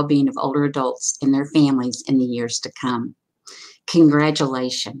to the well-being of older adults and their families in the years to come.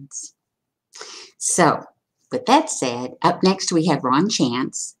 Congratulations. So, with that said, up next we have Ron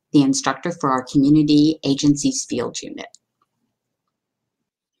Chance, the instructor for our Community Agencies Field Unit.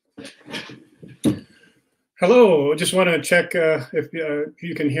 Hello, I just want to check if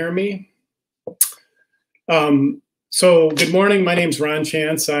you can hear me. So good morning, my name's Ron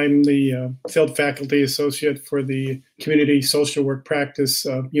Chance. I'm the Field Faculty Associate for the Community Social Work Practice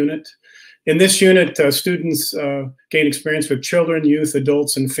Unit. In this unit, students gain experience with children, youth,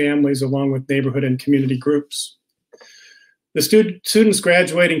 adults, and families, along with neighborhood and community groups. The students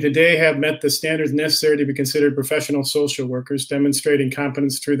graduating today have met the standards necessary to be considered professional social workers, demonstrating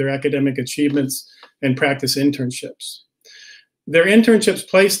competence through their academic achievements and practice internships. Their internships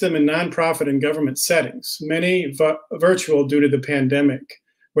place them in nonprofit and government settings, many virtual due to the pandemic,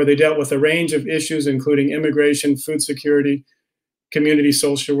 where they dealt with a range of issues, including immigration, food security, community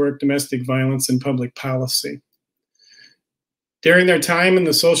social work, domestic violence, and public policy. During their time in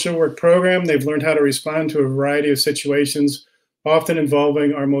the social work program, they've learned how to respond to a variety of situations, often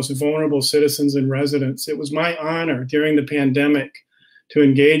involving our most vulnerable citizens and residents. It was my honor during the pandemic to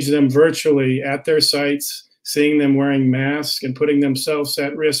engage them virtually at their sites, seeing them wearing masks and putting themselves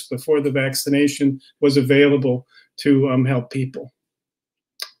at risk before the vaccination was available to help people.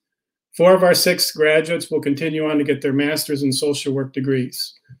 4 of our 6 graduates will continue on to get their master's in social work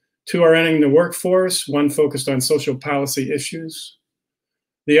degrees. 2 are entering the workforce, 1 focused on social policy issues,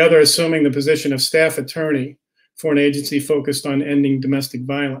 the other assuming the position of staff attorney for an agency focused on ending domestic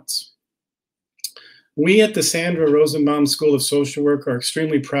violence. We at the Sandra Rosenbaum School of Social Work are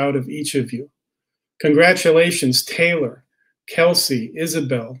extremely proud of each of you. Congratulations, Taylor, Kelsey,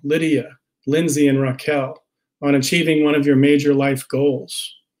 Isabel, Lydia, Lindsay, and Raquel, on achieving one of your major life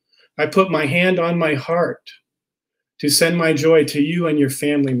goals. I put my hand on my heart to send my joy to you and your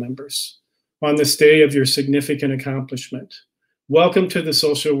family members on this day of your significant accomplishment. Welcome to the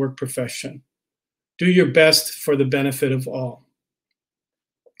social work profession. Do your best for the benefit of all.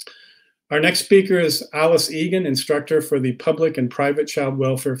 Our next speaker is Alice Egan, instructor for the Public and Private Child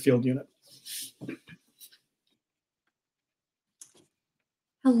Welfare Field Unit.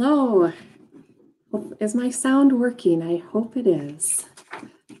 Hello. Is my sound working? I hope it is.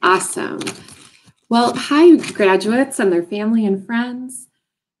 Awesome. Well, hi, graduates and their family and friends.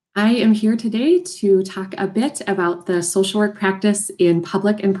 I am here today to talk a bit about the social work practice in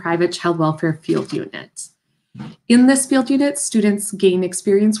Public and Private Child Welfare Field Unit. In this field unit, students gain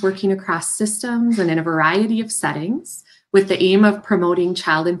experience working across systems and in a variety of settings with the aim of promoting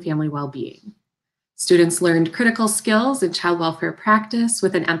child and family well-being. Students learned critical skills in child welfare practice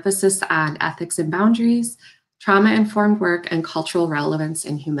with an emphasis on ethics and boundaries, trauma-informed work, and cultural relevance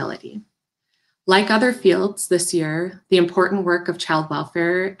and humility. Like other fields this year, the important work of child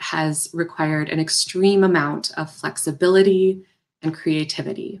welfare has required an extreme amount of flexibility and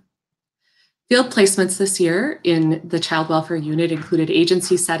creativity. Field placements this year in the child welfare unit included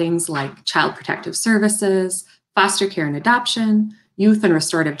agency settings like Child Protective Services, foster care and adoption, youth and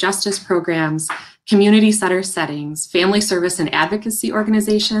restorative justice programs, community center settings, family service and advocacy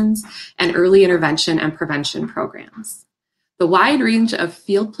organizations, and early intervention and prevention programs. The wide range of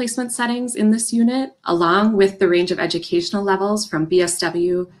field placement settings in this unit, along with the range of educational levels from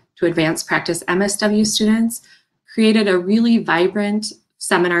BSW to advanced practice MSW students, created a really vibrant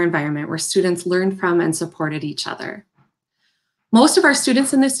seminar environment where students learned from and supported each other. Most of our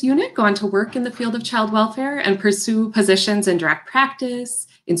students in this unit go on to work in the field of child welfare and pursue positions in direct practice,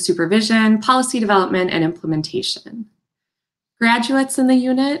 in supervision, policy development, and implementation. Graduates in the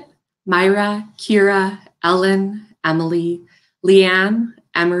unit, Myra, Kira, Ellen, Emily, Leanne,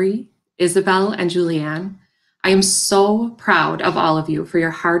 Emery, Isabel, and Julianne, I am so proud of all of you for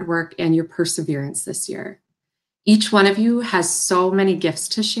your hard work and your perseverance this year. Each one of you has so many gifts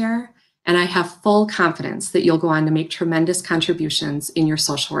to share, and I have full confidence that you'll go on to make tremendous contributions in your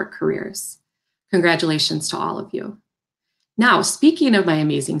social work careers. Congratulations to all of you. Now, speaking of my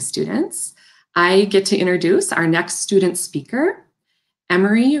amazing students, I get to introduce our next student speaker,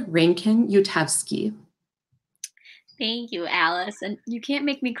 Emery Rankin-Utevsky. Thank you, Alice. And you can't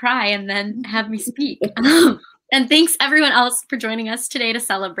make me cry and then have me speak. And thanks everyone else for joining us today to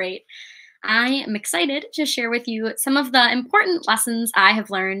celebrate. I am excited to share with you some of the important lessons I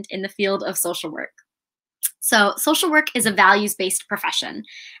have learned in the field of social work. So social work is a values-based profession.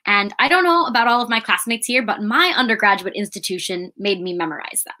 And I don't know about all of my classmates here, but my undergraduate institution made me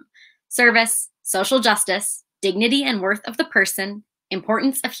memorize them. Service, social justice, dignity and worth of the person,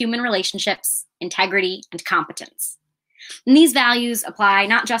 importance of human relationships, integrity, and competence. And these values apply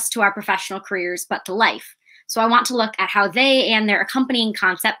not just to our professional careers, but to life. So I want to look at how they and their accompanying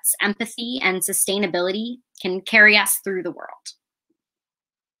concepts, empathy and sustainability, can carry us through the world.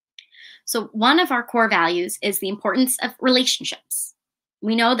 So one of our core values is the importance of relationships.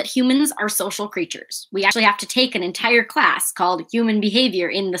 We know that humans are social creatures. We actually have to take an entire class called Human Behavior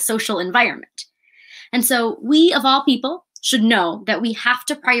in the Social Environment. And so we, of all people, should know that we have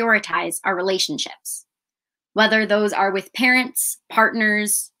to prioritize our relationships. Whether those are with parents,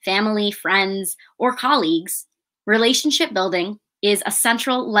 partners, family, friends, or colleagues, relationship building is a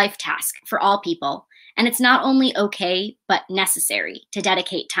central life task for all people, and it's not only okay, but necessary to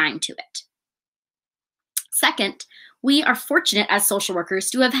dedicate time to it. Second, we are fortunate as social workers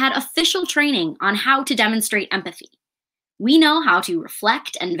to have had official training on how to demonstrate empathy. We know how to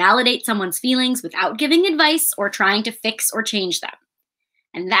reflect and validate someone's feelings without giving advice or trying to fix or change them.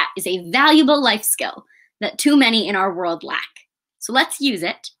 And that is a valuable life skill that too many in our world lack. So let's use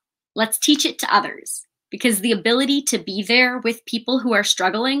it. Let's teach it to others, because the ability to be there with people who are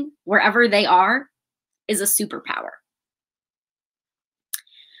struggling wherever they are is a superpower.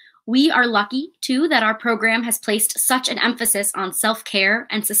 We are lucky, too, that our program has placed such an emphasis on self-care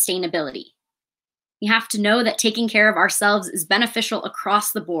and sustainability. We have to know that taking care of ourselves is beneficial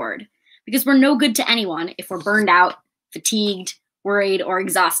across the board, because we're no good to anyone if we're burned out, fatigued, worried, or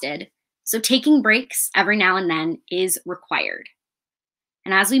exhausted. So taking breaks every now and then is required.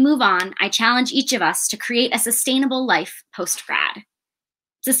 And as we move on, I challenge each of us to create a sustainable life post-grad.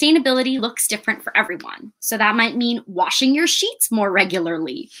 Sustainability looks different for everyone, so that might mean washing your sheets more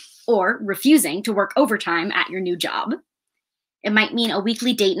regularly, or refusing to work overtime at your new job. It might mean a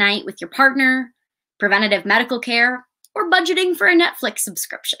weekly date night with your partner, preventative medical care, or budgeting for a Netflix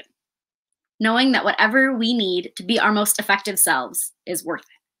subscription. Knowing that whatever we need to be our most effective selves is worth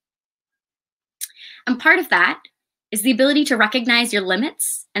it. And part of that is the ability to recognize your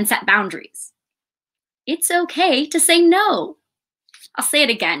limits and set boundaries. It's okay to say no. I'll say it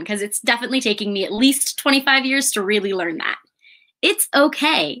again because it's definitely taking me at least 25 years to really learn that. It's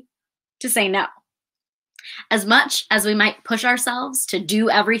okay to say no. As much as we might push ourselves to do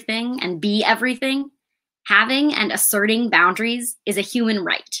everything and be everything, having and asserting boundaries is a human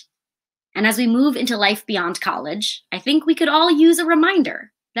right. And as we move into life beyond college, I think we could all use a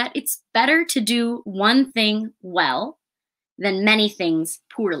reminder that it's better to do one thing well than many things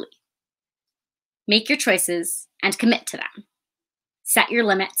poorly. Make your choices and commit to them. Set your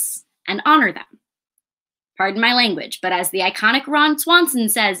limits and honor them. Pardon my language, but as the iconic Ron Swanson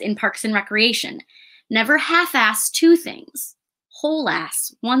says in Parks and Recreation, never half-ass two things,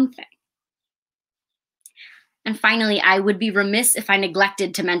 whole-ass one thing. And finally, I would be remiss if I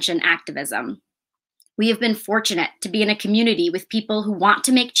neglected to mention activism. We have been fortunate to be in a community with people who want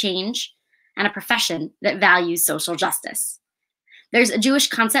to make change and a profession that values social justice. There's a Jewish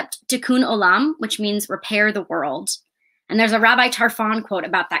concept, tikkun olam, which means repair the world. And there's a Rabbi Tarfon quote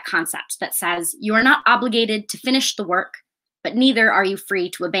about that concept that says, "You are not obligated to finish the work, but neither are you free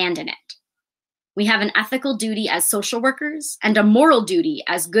to abandon it." We have an ethical duty as social workers and a moral duty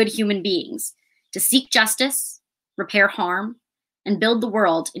as good human beings to seek justice, repair harm, and build the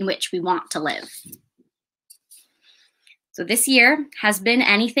world in which we want to live. So this year has been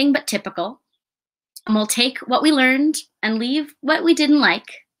anything but typical, and we'll take what we learned and leave what we didn't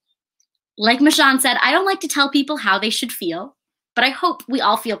like. Like Mashan said, I don't like to tell people how they should feel, but I hope we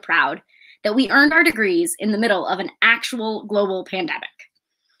all feel proud that we earned our degrees in the middle of an actual global pandemic.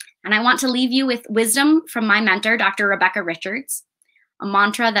 And I want to leave you with wisdom from my mentor, Dr. Rebecca Richards, a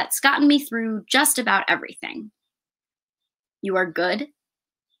mantra that's gotten me through just about everything. You are good.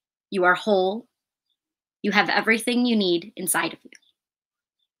 You are whole. You have everything you need inside of you.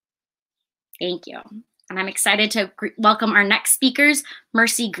 Thank you. And I'm excited to welcome our next speakers,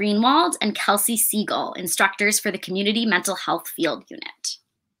 Mercy Greenwald and Kelsey Siegel, instructors for the Community Mental Health Field Unit.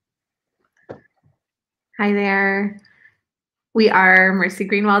 Hi there. We are Mercy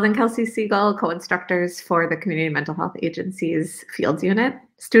Greenwald and Kelsey Siegel, co-instructors for the Community Mental Health Agency's Field Unit.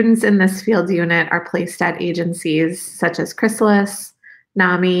 Students in this field unit are placed at agencies such as Chrysalis,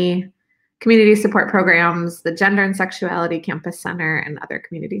 NAMI, community support programs, the Gender and Sexuality Campus Center, and other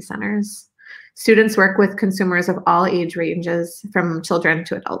community centers. Students work with consumers of all age ranges, from children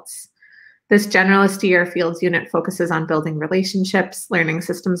to adults. This generalist year fields unit focuses on building relationships, learning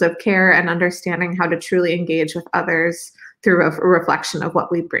systems of care, and understanding how to truly engage with others through a reflection of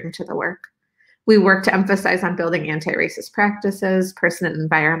what we bring to the work. We work to emphasize on building anti-racist practices, person and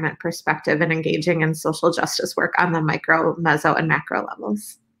environment perspective, and engaging in social justice work on the micro, meso, and macro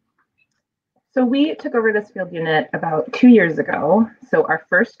levels. So we took over this field unit about 2 years ago. So our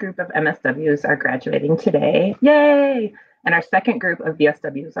first group of MSWs are graduating today. Yay! And our second group of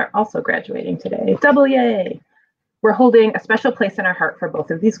VSWs are also graduating today. Double yay! We're holding a special place in our heart for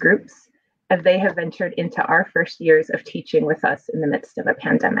both of these groups, as they have ventured into our first years of teaching with us in the midst of a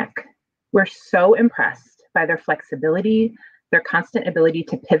pandemic. We're so impressed by their flexibility, their constant ability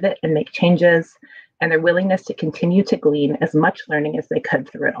to pivot and make changes, and their willingness to continue to glean as much learning as they could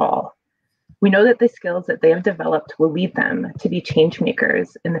through it all. We know that the skills that they have developed will lead them to be change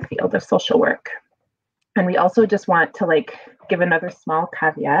makers in the field of social work. And we also just want to give another small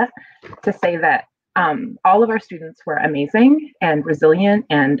caveat to say that All of our students were amazing and resilient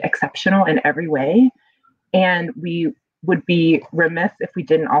and exceptional in every way. And we would be remiss if we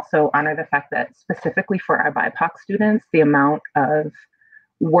didn't also honor the fact that specifically for our BIPOC students, the amount of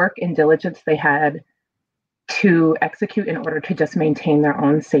work and diligence they had to execute in order to just maintain their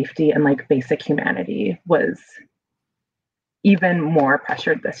own safety and like basic humanity was even more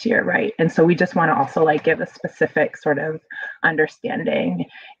pressured this year, right? And so we just want to also like give a specific sort of understanding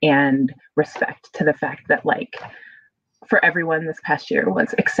and respect to the fact that like for everyone this past year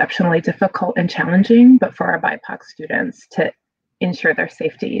was exceptionally difficult and challenging, but for our BIPOC students to ensure their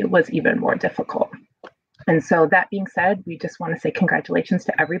safety was even more difficult. And so that being said, we just want to say congratulations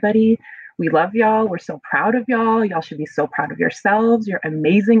to everybody. We love y'all. We're so proud of y'all. Y'all should be so proud of yourselves. You're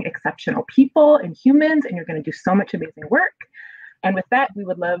amazing, exceptional people and humans, and you're going to do so much amazing work. And with that, we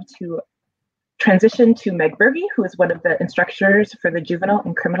would love to transition to Meg Berge, who is one of the instructors for the Juvenile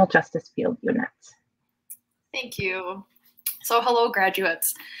and Criminal Justice Field Unit. Thank you. So hello,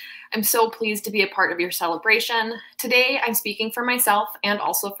 graduates. I'm so pleased to be a part of your celebration. Today, I'm speaking for myself and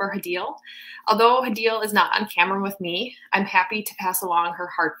also for Hadil. Although Hadil is not on camera with me, I'm happy to pass along her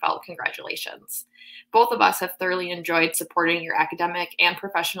heartfelt congratulations. Both of us have thoroughly enjoyed supporting your academic and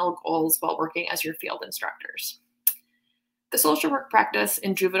professional goals while working as your field instructors. The social work practice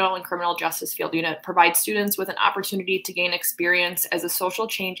in Juvenile and Criminal Justice Field Unit provides students with an opportunity to gain experience as a social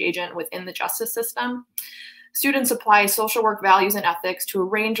change agent within the justice system. Students apply social work values and ethics to a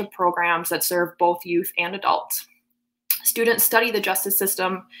range of programs that serve both youth and adults. Students study the justice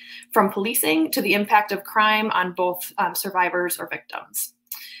system from policing to the impact of crime on both survivors or victims.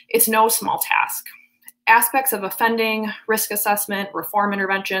 It's no small task. Aspects of offending, risk assessment, reform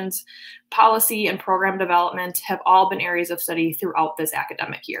interventions, policy, and program development have all been areas of study throughout this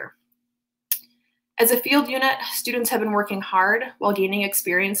academic year. As a field unit, students have been working hard while gaining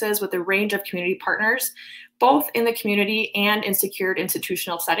experiences with a range of community partners, both in the community and in secured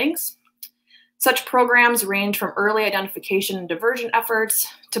institutional settings. Such programs range from early identification and diversion efforts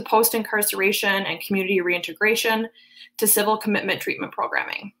to post-incarceration and community reintegration to civil commitment treatment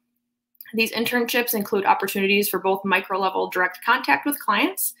programming. These internships include opportunities for both micro-level direct contact with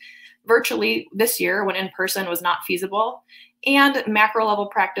clients, virtually this year when in-person was not feasible, and macro-level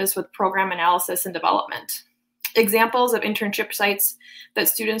practice with program analysis and development. Examples of internship sites that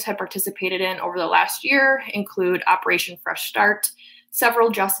students have participated in over the last year include Operation Fresh Start, several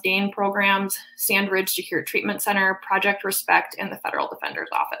Just Dane programs, Sandridge Secure Treatment Center, Project Respect, and the Federal Defender's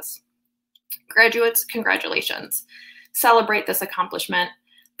Office. Graduates, congratulations. Celebrate this accomplishment.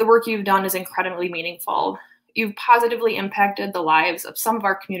 The work you've done is incredibly meaningful. You've positively impacted the lives of some of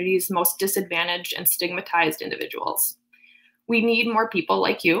our community's most disadvantaged and stigmatized individuals. We need more people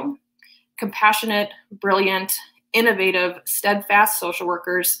like you, compassionate, brilliant, innovative, steadfast social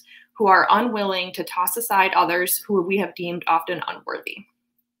workers who are unwilling to toss aside others who we have deemed often unworthy.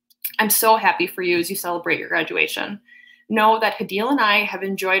 I'm so happy for you as you celebrate your graduation. Know that Hadil and I have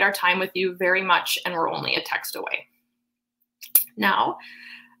enjoyed our time with you very much, and we're only a text away. Now,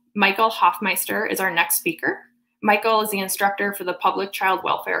 Michael Hoffmeister is our next speaker. Michael is the instructor for the Public Child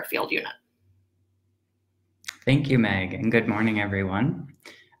Welfare Field Unit. Thank you, Meg, and good morning, everyone.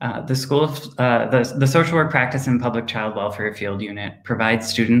 The Social Work Practice and Public Child Welfare Field Unit provides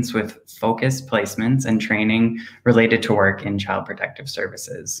students with focused placements and training related to work in Child Protective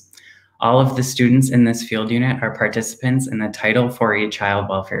Services. All of the students in this field unit are participants in the Title IV Child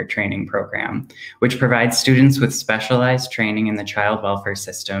Welfare Training Program, which provides students with specialized training in the child welfare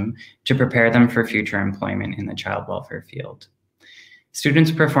system to prepare them for future employment in the child welfare field.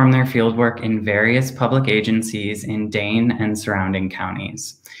 Students perform their fieldwork in various public agencies in Dane and surrounding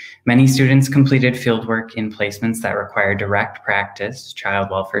counties. Many students completed fieldwork in placements that require direct practice child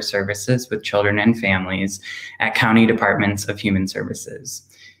welfare services with children and families at county departments of human services.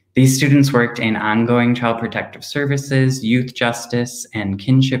 These students worked in ongoing child protective services, youth justice, and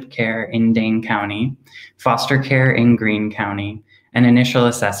kinship care in Dane County, foster care in Greene County, and initial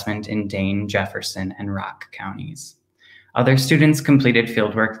assessment in Dane, Jefferson, and Rock counties. Other students completed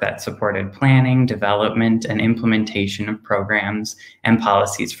fieldwork that supported planning, development, and implementation of programs and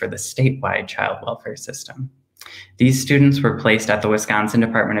policies for the statewide child welfare system. These students were placed at the Wisconsin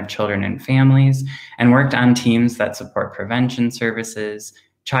Department of Children and Families and worked on teams that support prevention services,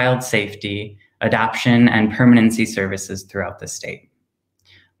 child safety, adoption, and permanency services throughout the state.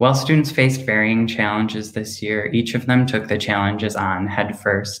 While students faced varying challenges this year, each of them took the challenges on head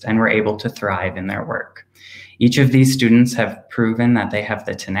first and were able to thrive in their work. Each of these students have proven that they have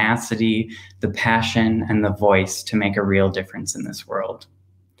the tenacity, the passion, and the voice to make a real difference in this world.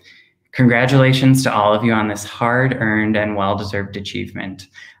 Congratulations to all of you on this hard-earned and well-deserved achievement.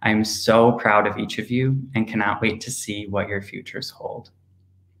 I'm so proud of each of you and cannot wait to see what your futures hold.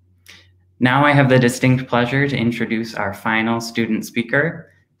 Now I have the distinct pleasure to introduce our final student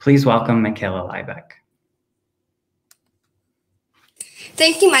speaker. Please welcome Michaela Liebeck.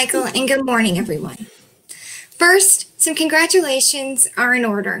 Thank you, Michael, and good morning, everyone. First, some congratulations are in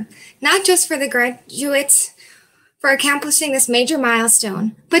order, not just for the graduates for accomplishing this major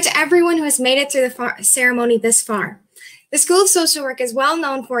milestone, but to everyone who has made it through the ceremony this far. The School of Social Work is well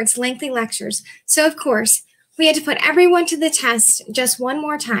known for its lengthy lectures, so of course, we had to put everyone to the test just one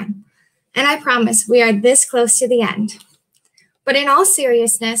more time. And I promise we are this close to the end. But in all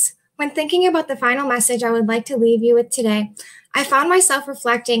seriousness, when thinking about the final message I would like to leave you with today, I found myself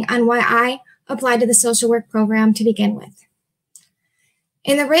reflecting on why I applied to the social work program to begin with.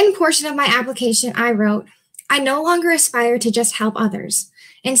 In the written portion of my application, I wrote, I no longer aspire to just help others.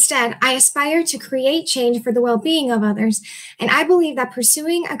 Instead, I aspire to create change for the well-being of others, and I believe that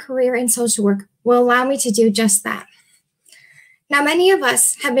pursuing a career in social work will allow me to do just that. Now, many of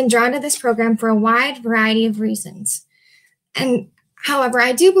us have been drawn to this program for a wide variety of reasons. However,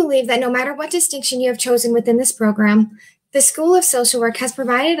 I do believe that no matter what distinction you have chosen within this program, the School of Social Work has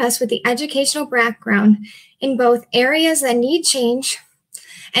provided us with the educational background in both areas that need change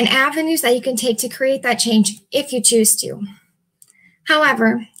and avenues that you can take to create that change if you choose to.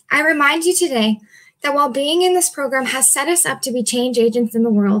 However, I remind you today that while being in this program has set us up to be change agents in the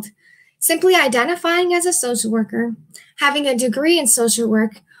world, simply identifying as a social worker, having a degree in social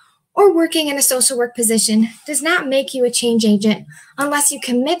work, or working in a social work position does not make you a change agent unless you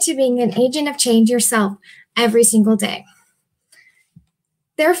commit to being an agent of change yourself every single day.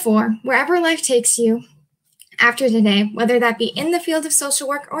 Therefore, wherever life takes you after today, whether that be in the field of social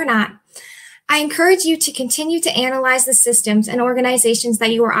work or not, I encourage you to continue to analyze the systems and organizations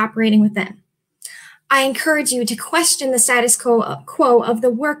that you are operating within. I encourage you to question the status quo of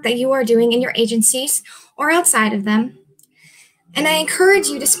the work that you are doing in your agencies or outside of them. And I encourage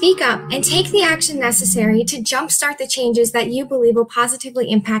you to speak up and take the action necessary to jumpstart the changes that you believe will positively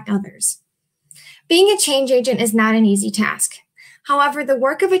impact others. Being a change agent is not an easy task. However, the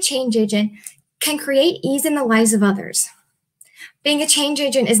work of a change agent can create ease in the lives of others. Being a change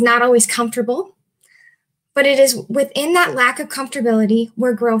agent is not always comfortable, but it is within that lack of comfortability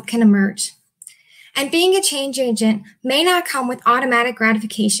where growth can emerge. And being a change agent may not come with automatic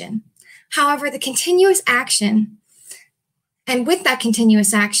gratification. However, the continuous action, and with that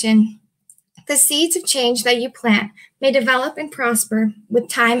continuous action, the seeds of change that you plant may develop and prosper with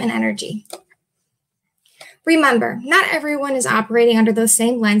time and energy. Remember, not everyone is operating under those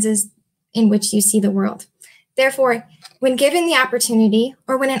same lenses in which you see the world. Therefore, when given the opportunity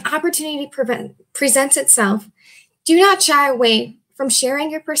or when an opportunity presents itself, do not shy away from sharing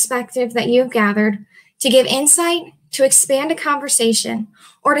your perspective that you have gathered to give insight, to expand a conversation,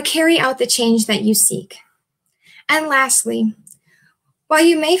 or to carry out the change that you seek. And lastly, while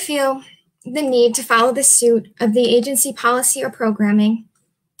you may feel the need to follow the suit of the agency policy or programming,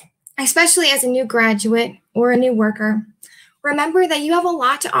 especially as a new graduate or a new worker, remember that you have a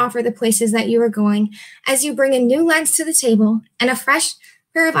lot to offer the places that you are going as you bring a new lens to the table and a fresh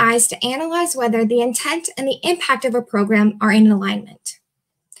pair of eyes to analyze whether the intent and the impact of a program are in alignment.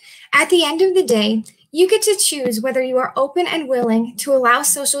 At the end of the day, you get to choose whether you are open and willing to allow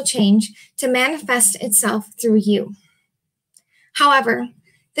social change to manifest itself through you. However,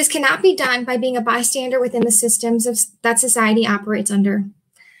 this cannot be done by being a bystander within the systems that society operates under.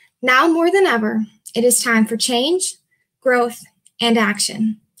 Now more than ever, it is time for change, growth, and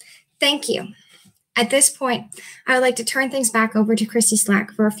action. Thank you. At this point, I would like to turn things back over to Christy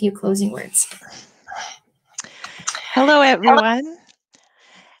Slack for a few closing words. Hello, everyone.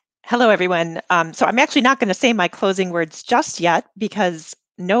 Hello, everyone. So I'm actually not going to say my closing words just yet because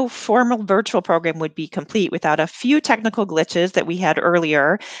no formal virtual program would be complete without a few technical glitches that we had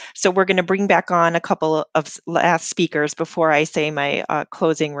earlier. So we're going to bring back on a couple of last speakers before I say my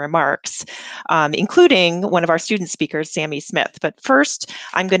closing remarks, including one of our student speakers, Sammy Smith. But first,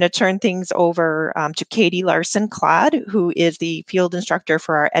 I'm going to turn things over to Katie Larson-Claude, who is the field instructor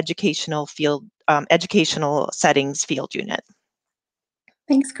for our educational settings field unit.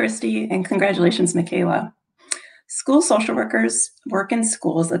 Thanks, Christy, and congratulations, Michaela. School social workers work in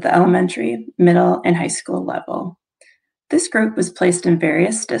schools at the elementary, middle, and high school level. This group was placed in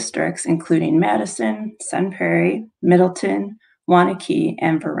various districts, including Madison, Sun Prairie, Middleton, Waunakee,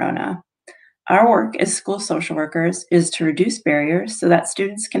 and Verona. Our work as school social workers is to reduce barriers so that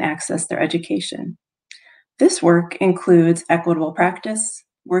students can access their education. This work includes equitable practice,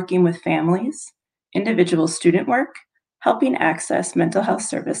 working with families, individual student work, helping access mental health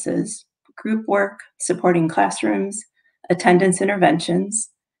services, group work, supporting classrooms, attendance interventions,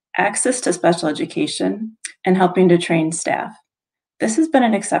 access to special education, and helping to train staff. This has been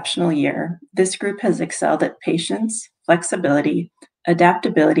an exceptional year. This group has excelled at patience, flexibility,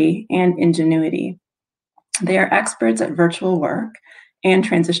 adaptability, and ingenuity. They are experts at virtual work and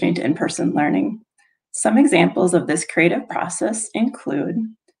transitioning to in-person learning. Some examples of this creative process include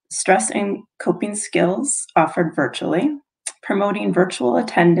stress and coping skills offered virtually, promoting virtual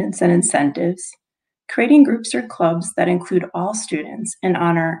attendance and incentives, creating groups or clubs that include all students and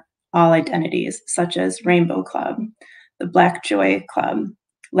honor all identities, such as Rainbow Club, the Black Joy Club,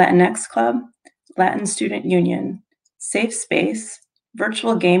 Latinx Club, Latin Student Union, Safe Space,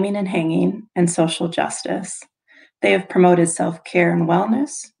 virtual gaming and hanging, and social justice. They have promoted self-care and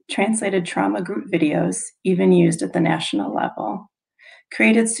wellness, translated trauma group videos, even used at the national level,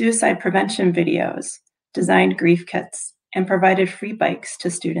 created suicide prevention videos, designed grief kits, and provided free bikes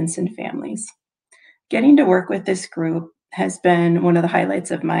to students and families. Getting to work with this group has been one of the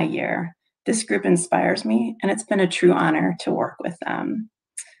highlights of my year. This group inspires me, and it's been a true honor to work with them.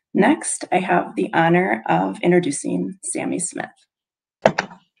 Next, I have the honor of introducing Sammy Smith.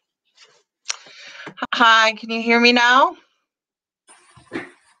 Hi, can you hear me now?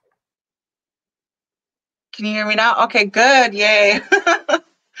 Can you hear me now? Okay, good. Yay.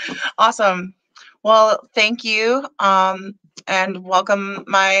 Awesome. Well, thank you, and welcome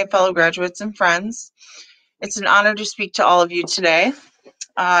my fellow graduates and friends. It's an honor to speak to all of you today.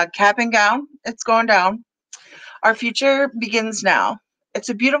 Cap and gown, it's going down. Our future begins now. It's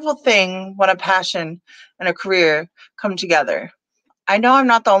a beautiful thing when a passion and a career come together. I know I'm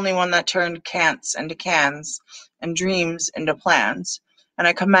not the only one that turned can'ts into cans and dreams into plans, and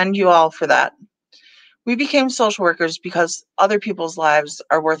I commend you all for that. We became social workers because other people's lives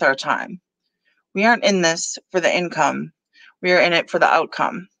are worth our time. We aren't in this for the income. We are in it for the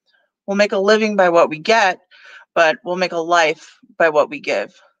outcome. We'll make a living by what we get, but we'll make a life by what we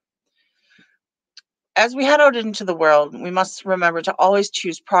give. As we head out into the world, we must remember to always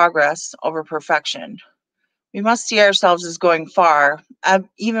choose progress over perfection. We must see ourselves as going far,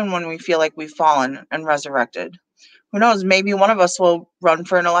 even when we feel like we've fallen and resurrected. Who knows, maybe one of us will run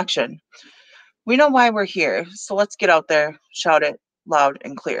for an election. We know why we're here, so let's get out there, shout it loud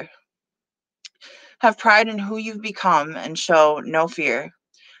and clear. Have pride in who you've become and show no fear.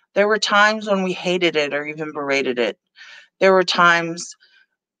 There were times when we hated it or even berated it. There were times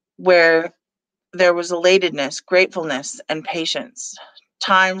where there was elatedness, gratefulness, and patience.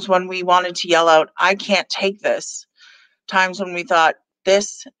 Times when we wanted to yell out, I can't take this. Times when we thought,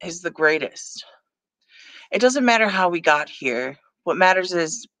 this is the greatest. It doesn't matter how we got here. What matters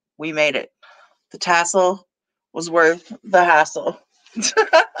is we made it. The tassel was worth the hassle.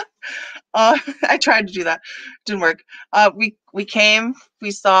 I tried to do that. Didn't work. We came,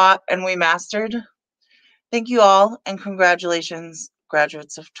 we saw, and we mastered. Thank you all, and congratulations,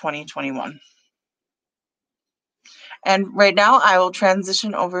 graduates of 2021. And right now, I will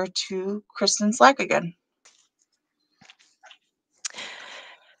transition over to Kristen Slack again.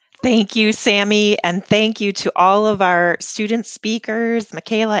 Thank you, Sammy, and thank you to all of our student speakers,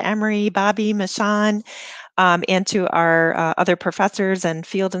 Michaela, Emery, Bobby, Michon, and to our other professors and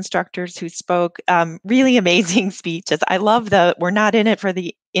field instructors who spoke. Really amazing speeches. I love the, we're not in it for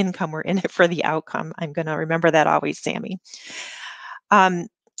the income, we're in it for the outcome. I'm going to remember that always, Sammy.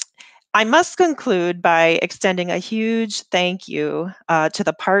 I must conclude by extending a huge thank you to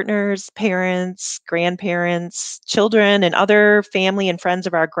the partners, parents, grandparents, children, and other family and friends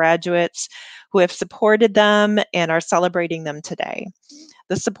of our graduates who have supported them and are celebrating them today.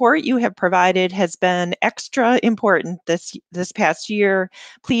 The support you have provided has been extra important this past year.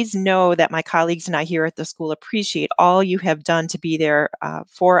 Please know that my colleagues and I here at the school appreciate all you have done to be there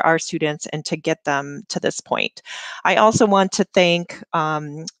for our students and to get them to this point. I also want to thank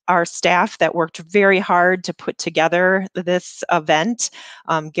our staff that worked very hard to put together this event.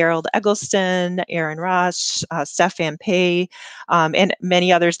 Gerald Eggleston, Aaron Rosh, Stefan Pei, and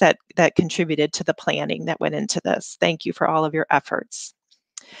many others that contributed to the planning that went into this. Thank you for all of your efforts.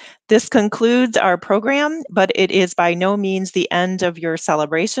 This concludes our program, but it is by no means the end of your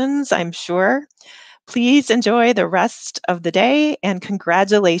celebrations, I'm sure. Please enjoy the rest of the day and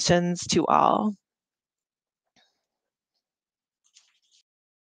congratulations to all.